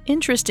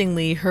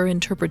 Interestingly, her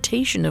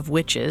interpretation of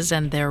witches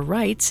and their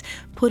rites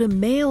put a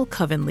male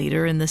coven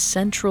leader in the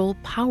central,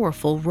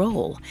 powerful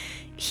role.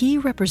 He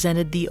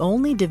represented the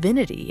only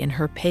divinity in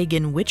her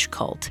pagan witch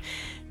cult,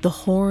 the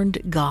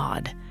horned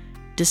god.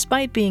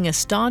 Despite being a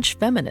staunch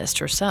feminist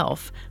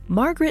herself,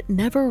 Margaret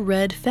never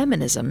read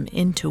feminism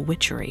into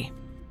witchery.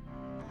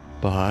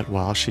 But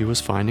while she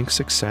was finding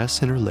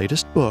success in her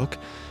latest book,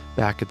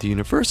 back at the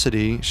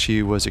university,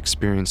 she was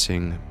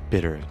experiencing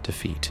bitter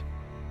defeat.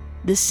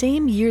 The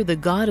same year The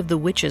God of the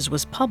Witches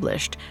was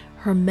published,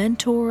 her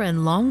mentor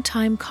and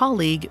longtime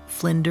colleague,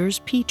 Flinders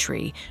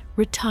Petrie,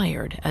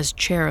 retired as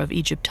chair of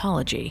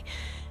Egyptology.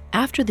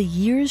 After the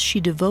years she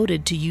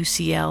devoted to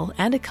UCL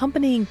and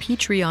accompanying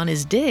Petrie on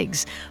his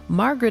digs,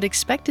 Margaret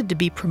expected to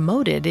be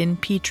promoted in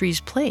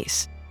Petrie's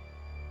place.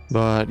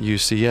 But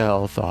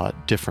UCL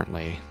thought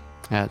differently.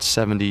 At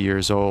 70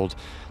 years old,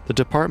 the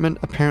department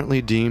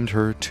apparently deemed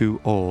her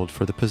too old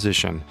for the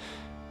position,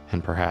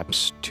 and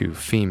perhaps too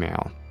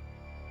female.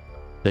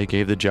 They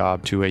gave the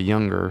job to a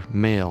younger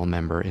male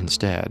member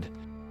instead.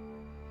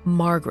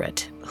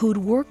 Margaret, who'd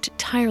worked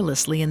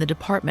tirelessly in the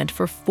department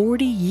for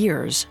 40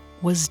 years,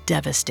 was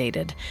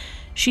devastated.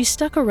 She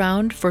stuck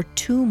around for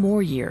 2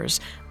 more years,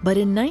 but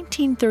in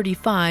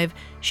 1935,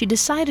 she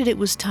decided it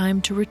was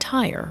time to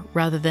retire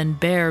rather than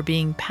bear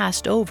being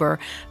passed over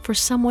for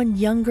someone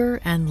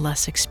younger and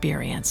less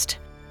experienced.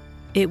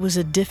 It was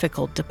a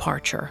difficult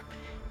departure,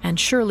 and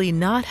surely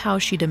not how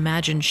she'd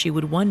imagined she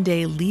would one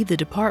day leave the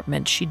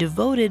department she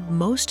devoted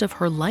most of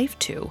her life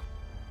to.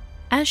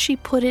 As she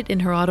put it in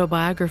her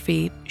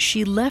autobiography,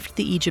 she left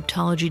the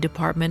Egyptology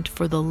department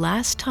for the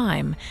last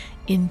time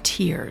in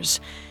tears,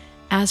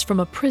 as from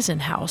a prison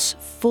house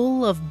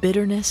full of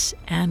bitterness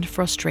and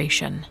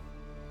frustration.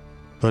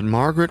 But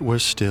Margaret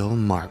was still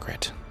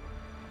Margaret.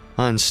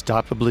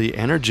 Unstoppably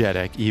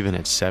energetic even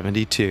at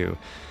 72,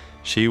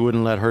 she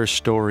wouldn't let her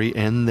story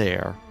end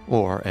there,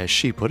 or, as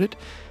she put it,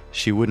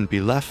 she wouldn't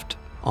be left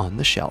on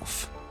the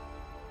shelf.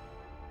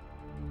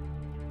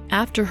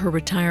 After her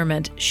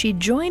retirement, she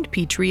joined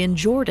Petrie in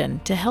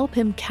Jordan to help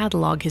him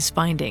catalog his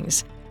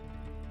findings.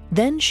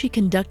 Then she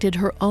conducted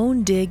her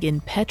own dig in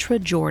Petra,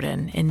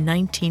 Jordan in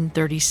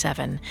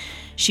 1937.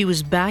 She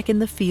was back in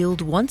the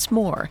field once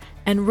more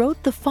and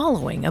wrote the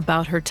following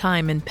about her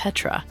time in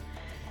Petra.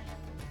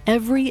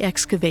 Every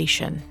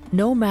excavation,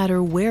 no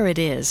matter where it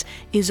is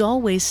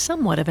always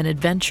somewhat of an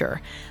adventure,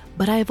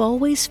 but I have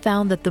always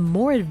found that the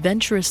more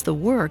adventurous the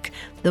work,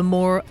 the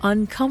more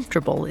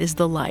uncomfortable is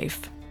the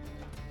life.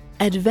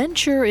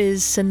 Adventure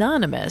is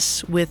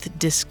synonymous with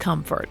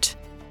discomfort.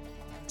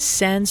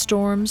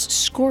 Sandstorms,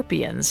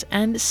 scorpions,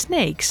 and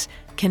snakes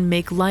can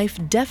make life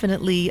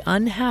definitely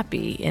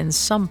unhappy in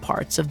some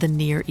parts of the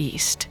Near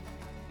East.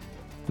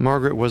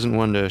 Margaret wasn't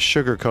one to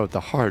sugarcoat the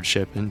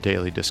hardship and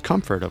daily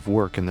discomfort of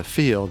work in the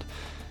field,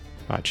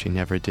 but she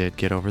never did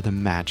get over the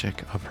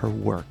magic of her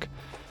work.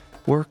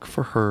 Work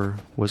for her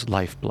was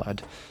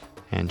lifeblood,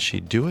 and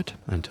she'd do it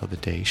until the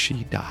day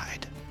she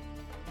died.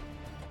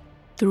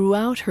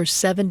 Throughout her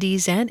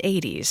 70s and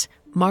 80s,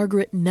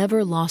 Margaret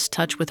never lost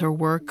touch with her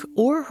work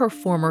or her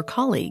former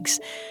colleagues.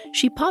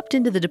 She popped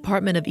into the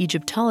Department of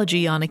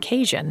Egyptology on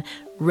occasion,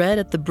 read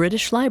at the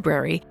British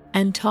Library,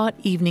 and taught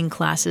evening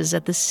classes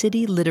at the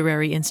City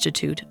Literary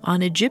Institute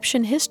on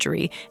Egyptian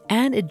history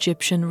and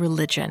Egyptian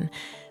religion.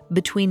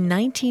 Between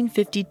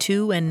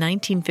 1952 and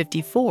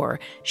 1954,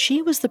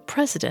 she was the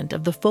president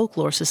of the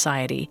Folklore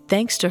Society,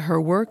 thanks to her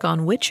work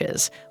on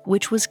witches,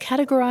 which was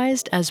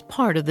categorized as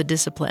part of the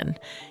discipline.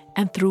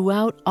 And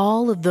throughout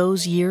all of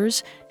those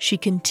years, she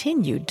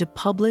continued to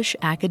publish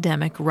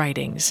academic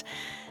writings.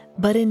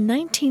 But in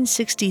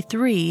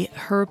 1963,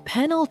 her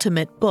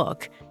penultimate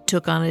book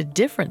took on a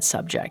different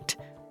subject,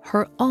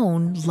 her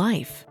own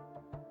life.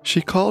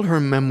 She called her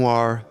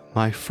memoir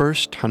My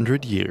First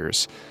 100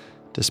 Years.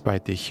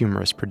 Despite the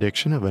humorous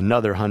prediction of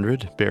another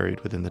 100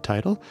 buried within the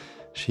title,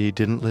 she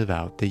didn't live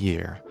out the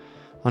year.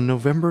 On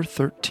November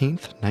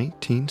 13th,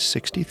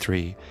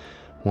 1963,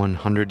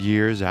 100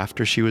 years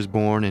after she was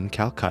born in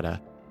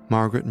Calcutta,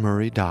 Margaret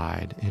Murray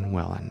died in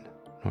Welwyn,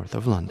 north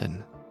of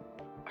London.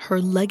 Her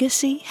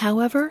legacy,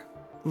 however,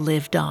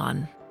 lived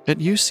on. At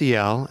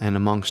UCL and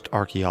amongst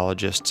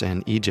archaeologists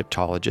and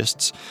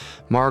Egyptologists,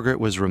 Margaret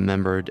was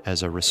remembered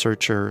as a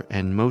researcher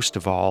and, most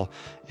of all,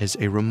 as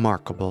a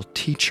remarkable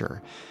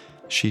teacher.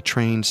 She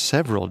trained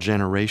several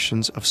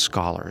generations of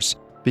scholars,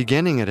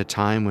 beginning at a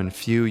time when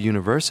few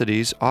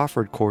universities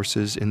offered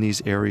courses in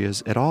these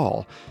areas at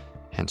all,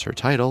 hence her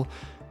title,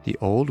 The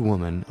Old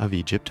Woman of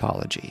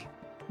Egyptology.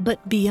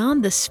 But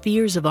beyond the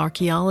spheres of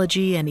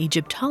archaeology and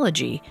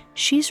Egyptology,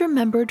 she's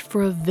remembered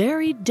for a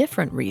very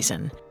different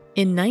reason.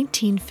 In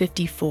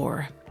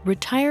 1954,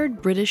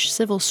 retired British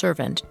civil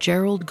servant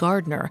Gerald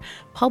Gardner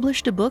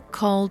published a book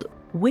called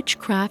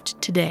Witchcraft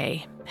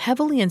Today,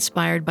 heavily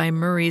inspired by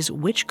Murray's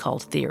witch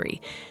cult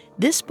theory.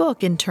 This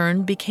book, in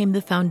turn, became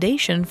the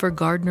foundation for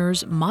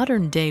Gardner's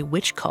modern-day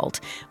witch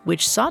cult,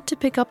 which sought to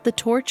pick up the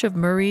torch of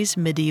Murray's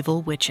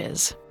medieval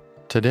witches.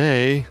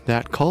 Today,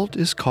 that cult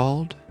is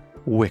called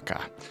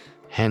Wicca,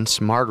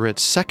 hence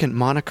Margaret's second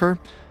moniker,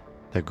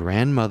 the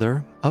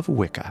grandmother of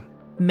Wicca.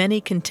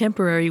 Many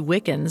contemporary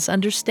Wiccans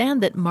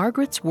understand that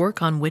Margaret's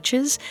work on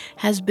witches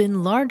has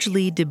been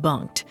largely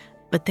debunked,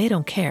 but they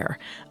don't care.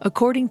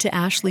 According to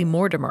Ashley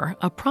Mortimer,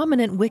 a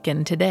prominent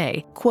Wiccan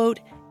today, quote,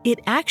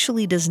 "It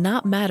actually does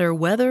not matter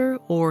whether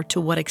or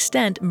to what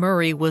extent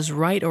Murray was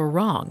right or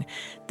wrong.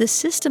 The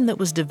system that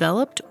was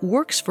developed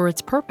works for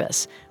its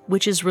purpose,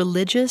 which is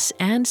religious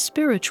and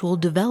spiritual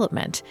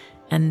development,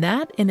 and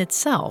that in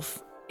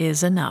itself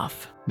is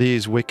enough."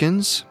 These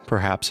Wiccans,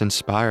 perhaps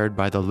inspired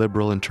by the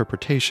liberal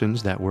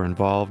interpretations that were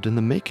involved in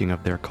the making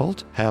of their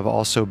cult, have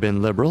also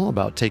been liberal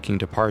about taking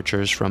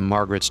departures from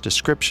Margaret's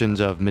descriptions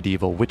of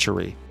medieval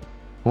witchery.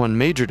 One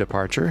major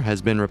departure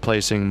has been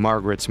replacing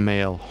Margaret's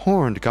male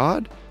horned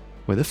god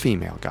with a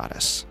female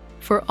goddess.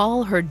 For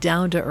all her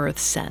down-to-earth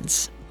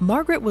sense,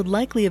 Margaret would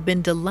likely have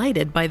been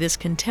delighted by this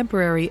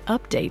contemporary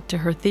update to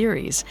her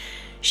theories.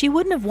 She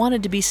wouldn't have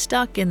wanted to be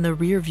stuck in the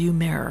rearview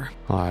mirror.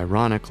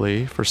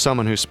 Ironically, for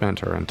someone who spent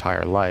her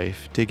entire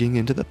life digging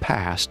into the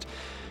past,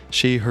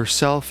 she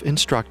herself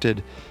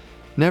instructed,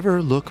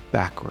 "Never look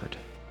backward,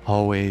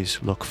 always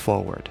look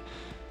forward.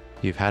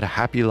 You've had a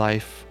happy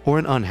life or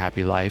an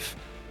unhappy life,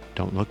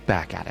 don't look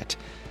back at it,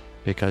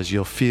 because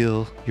you'll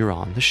feel you're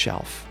on the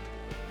shelf.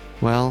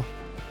 Well,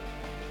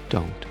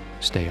 don't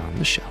stay on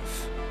the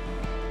shelf."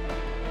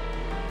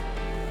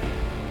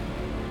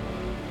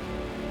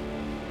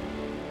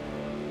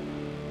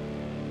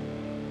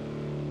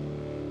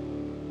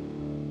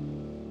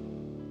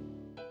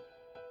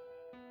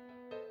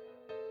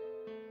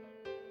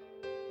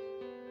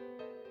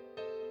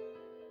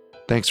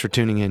 Thanks for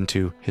tuning in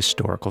to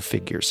Historical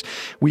Figures.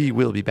 We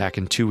will be back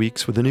in 2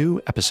 weeks with a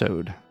new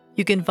episode.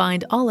 You can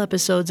find all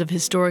episodes of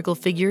Historical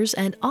Figures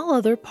and all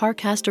other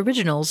Parcast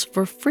originals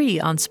for free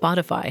on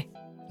Spotify.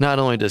 Not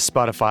only does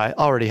Spotify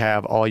already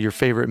have all your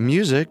favorite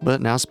music,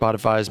 but now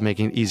Spotify is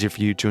making it easier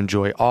for you to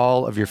enjoy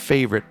all of your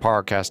favorite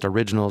Parcast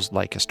originals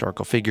like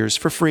Historical Figures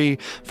for free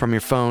from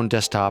your phone,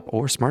 desktop,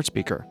 or smart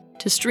speaker.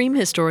 To stream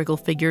Historical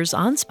Figures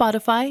on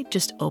Spotify,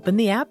 just open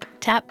the app,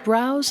 tap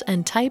Browse,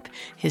 and type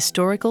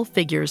Historical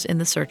Figures in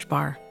the search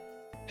bar.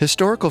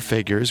 Historical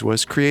Figures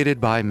was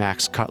created by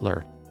Max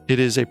Cutler. It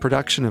is a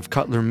production of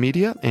Cutler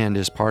Media and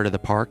is part of the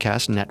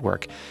Parcast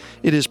Network.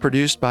 It is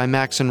produced by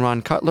Max and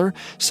Ron Cutler,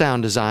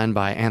 sound designed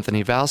by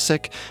Anthony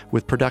Valsic,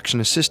 with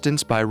production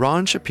assistance by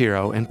Ron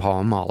Shapiro and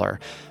Paul Mahler.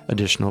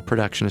 Additional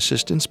production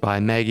assistance by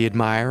Maggie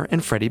Admire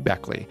and Freddie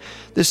Beckley.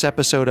 This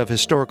episode of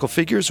Historical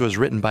Figures was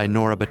written by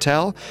Nora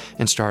Battelle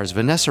and stars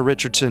Vanessa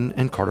Richardson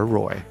and Carter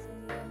Roy.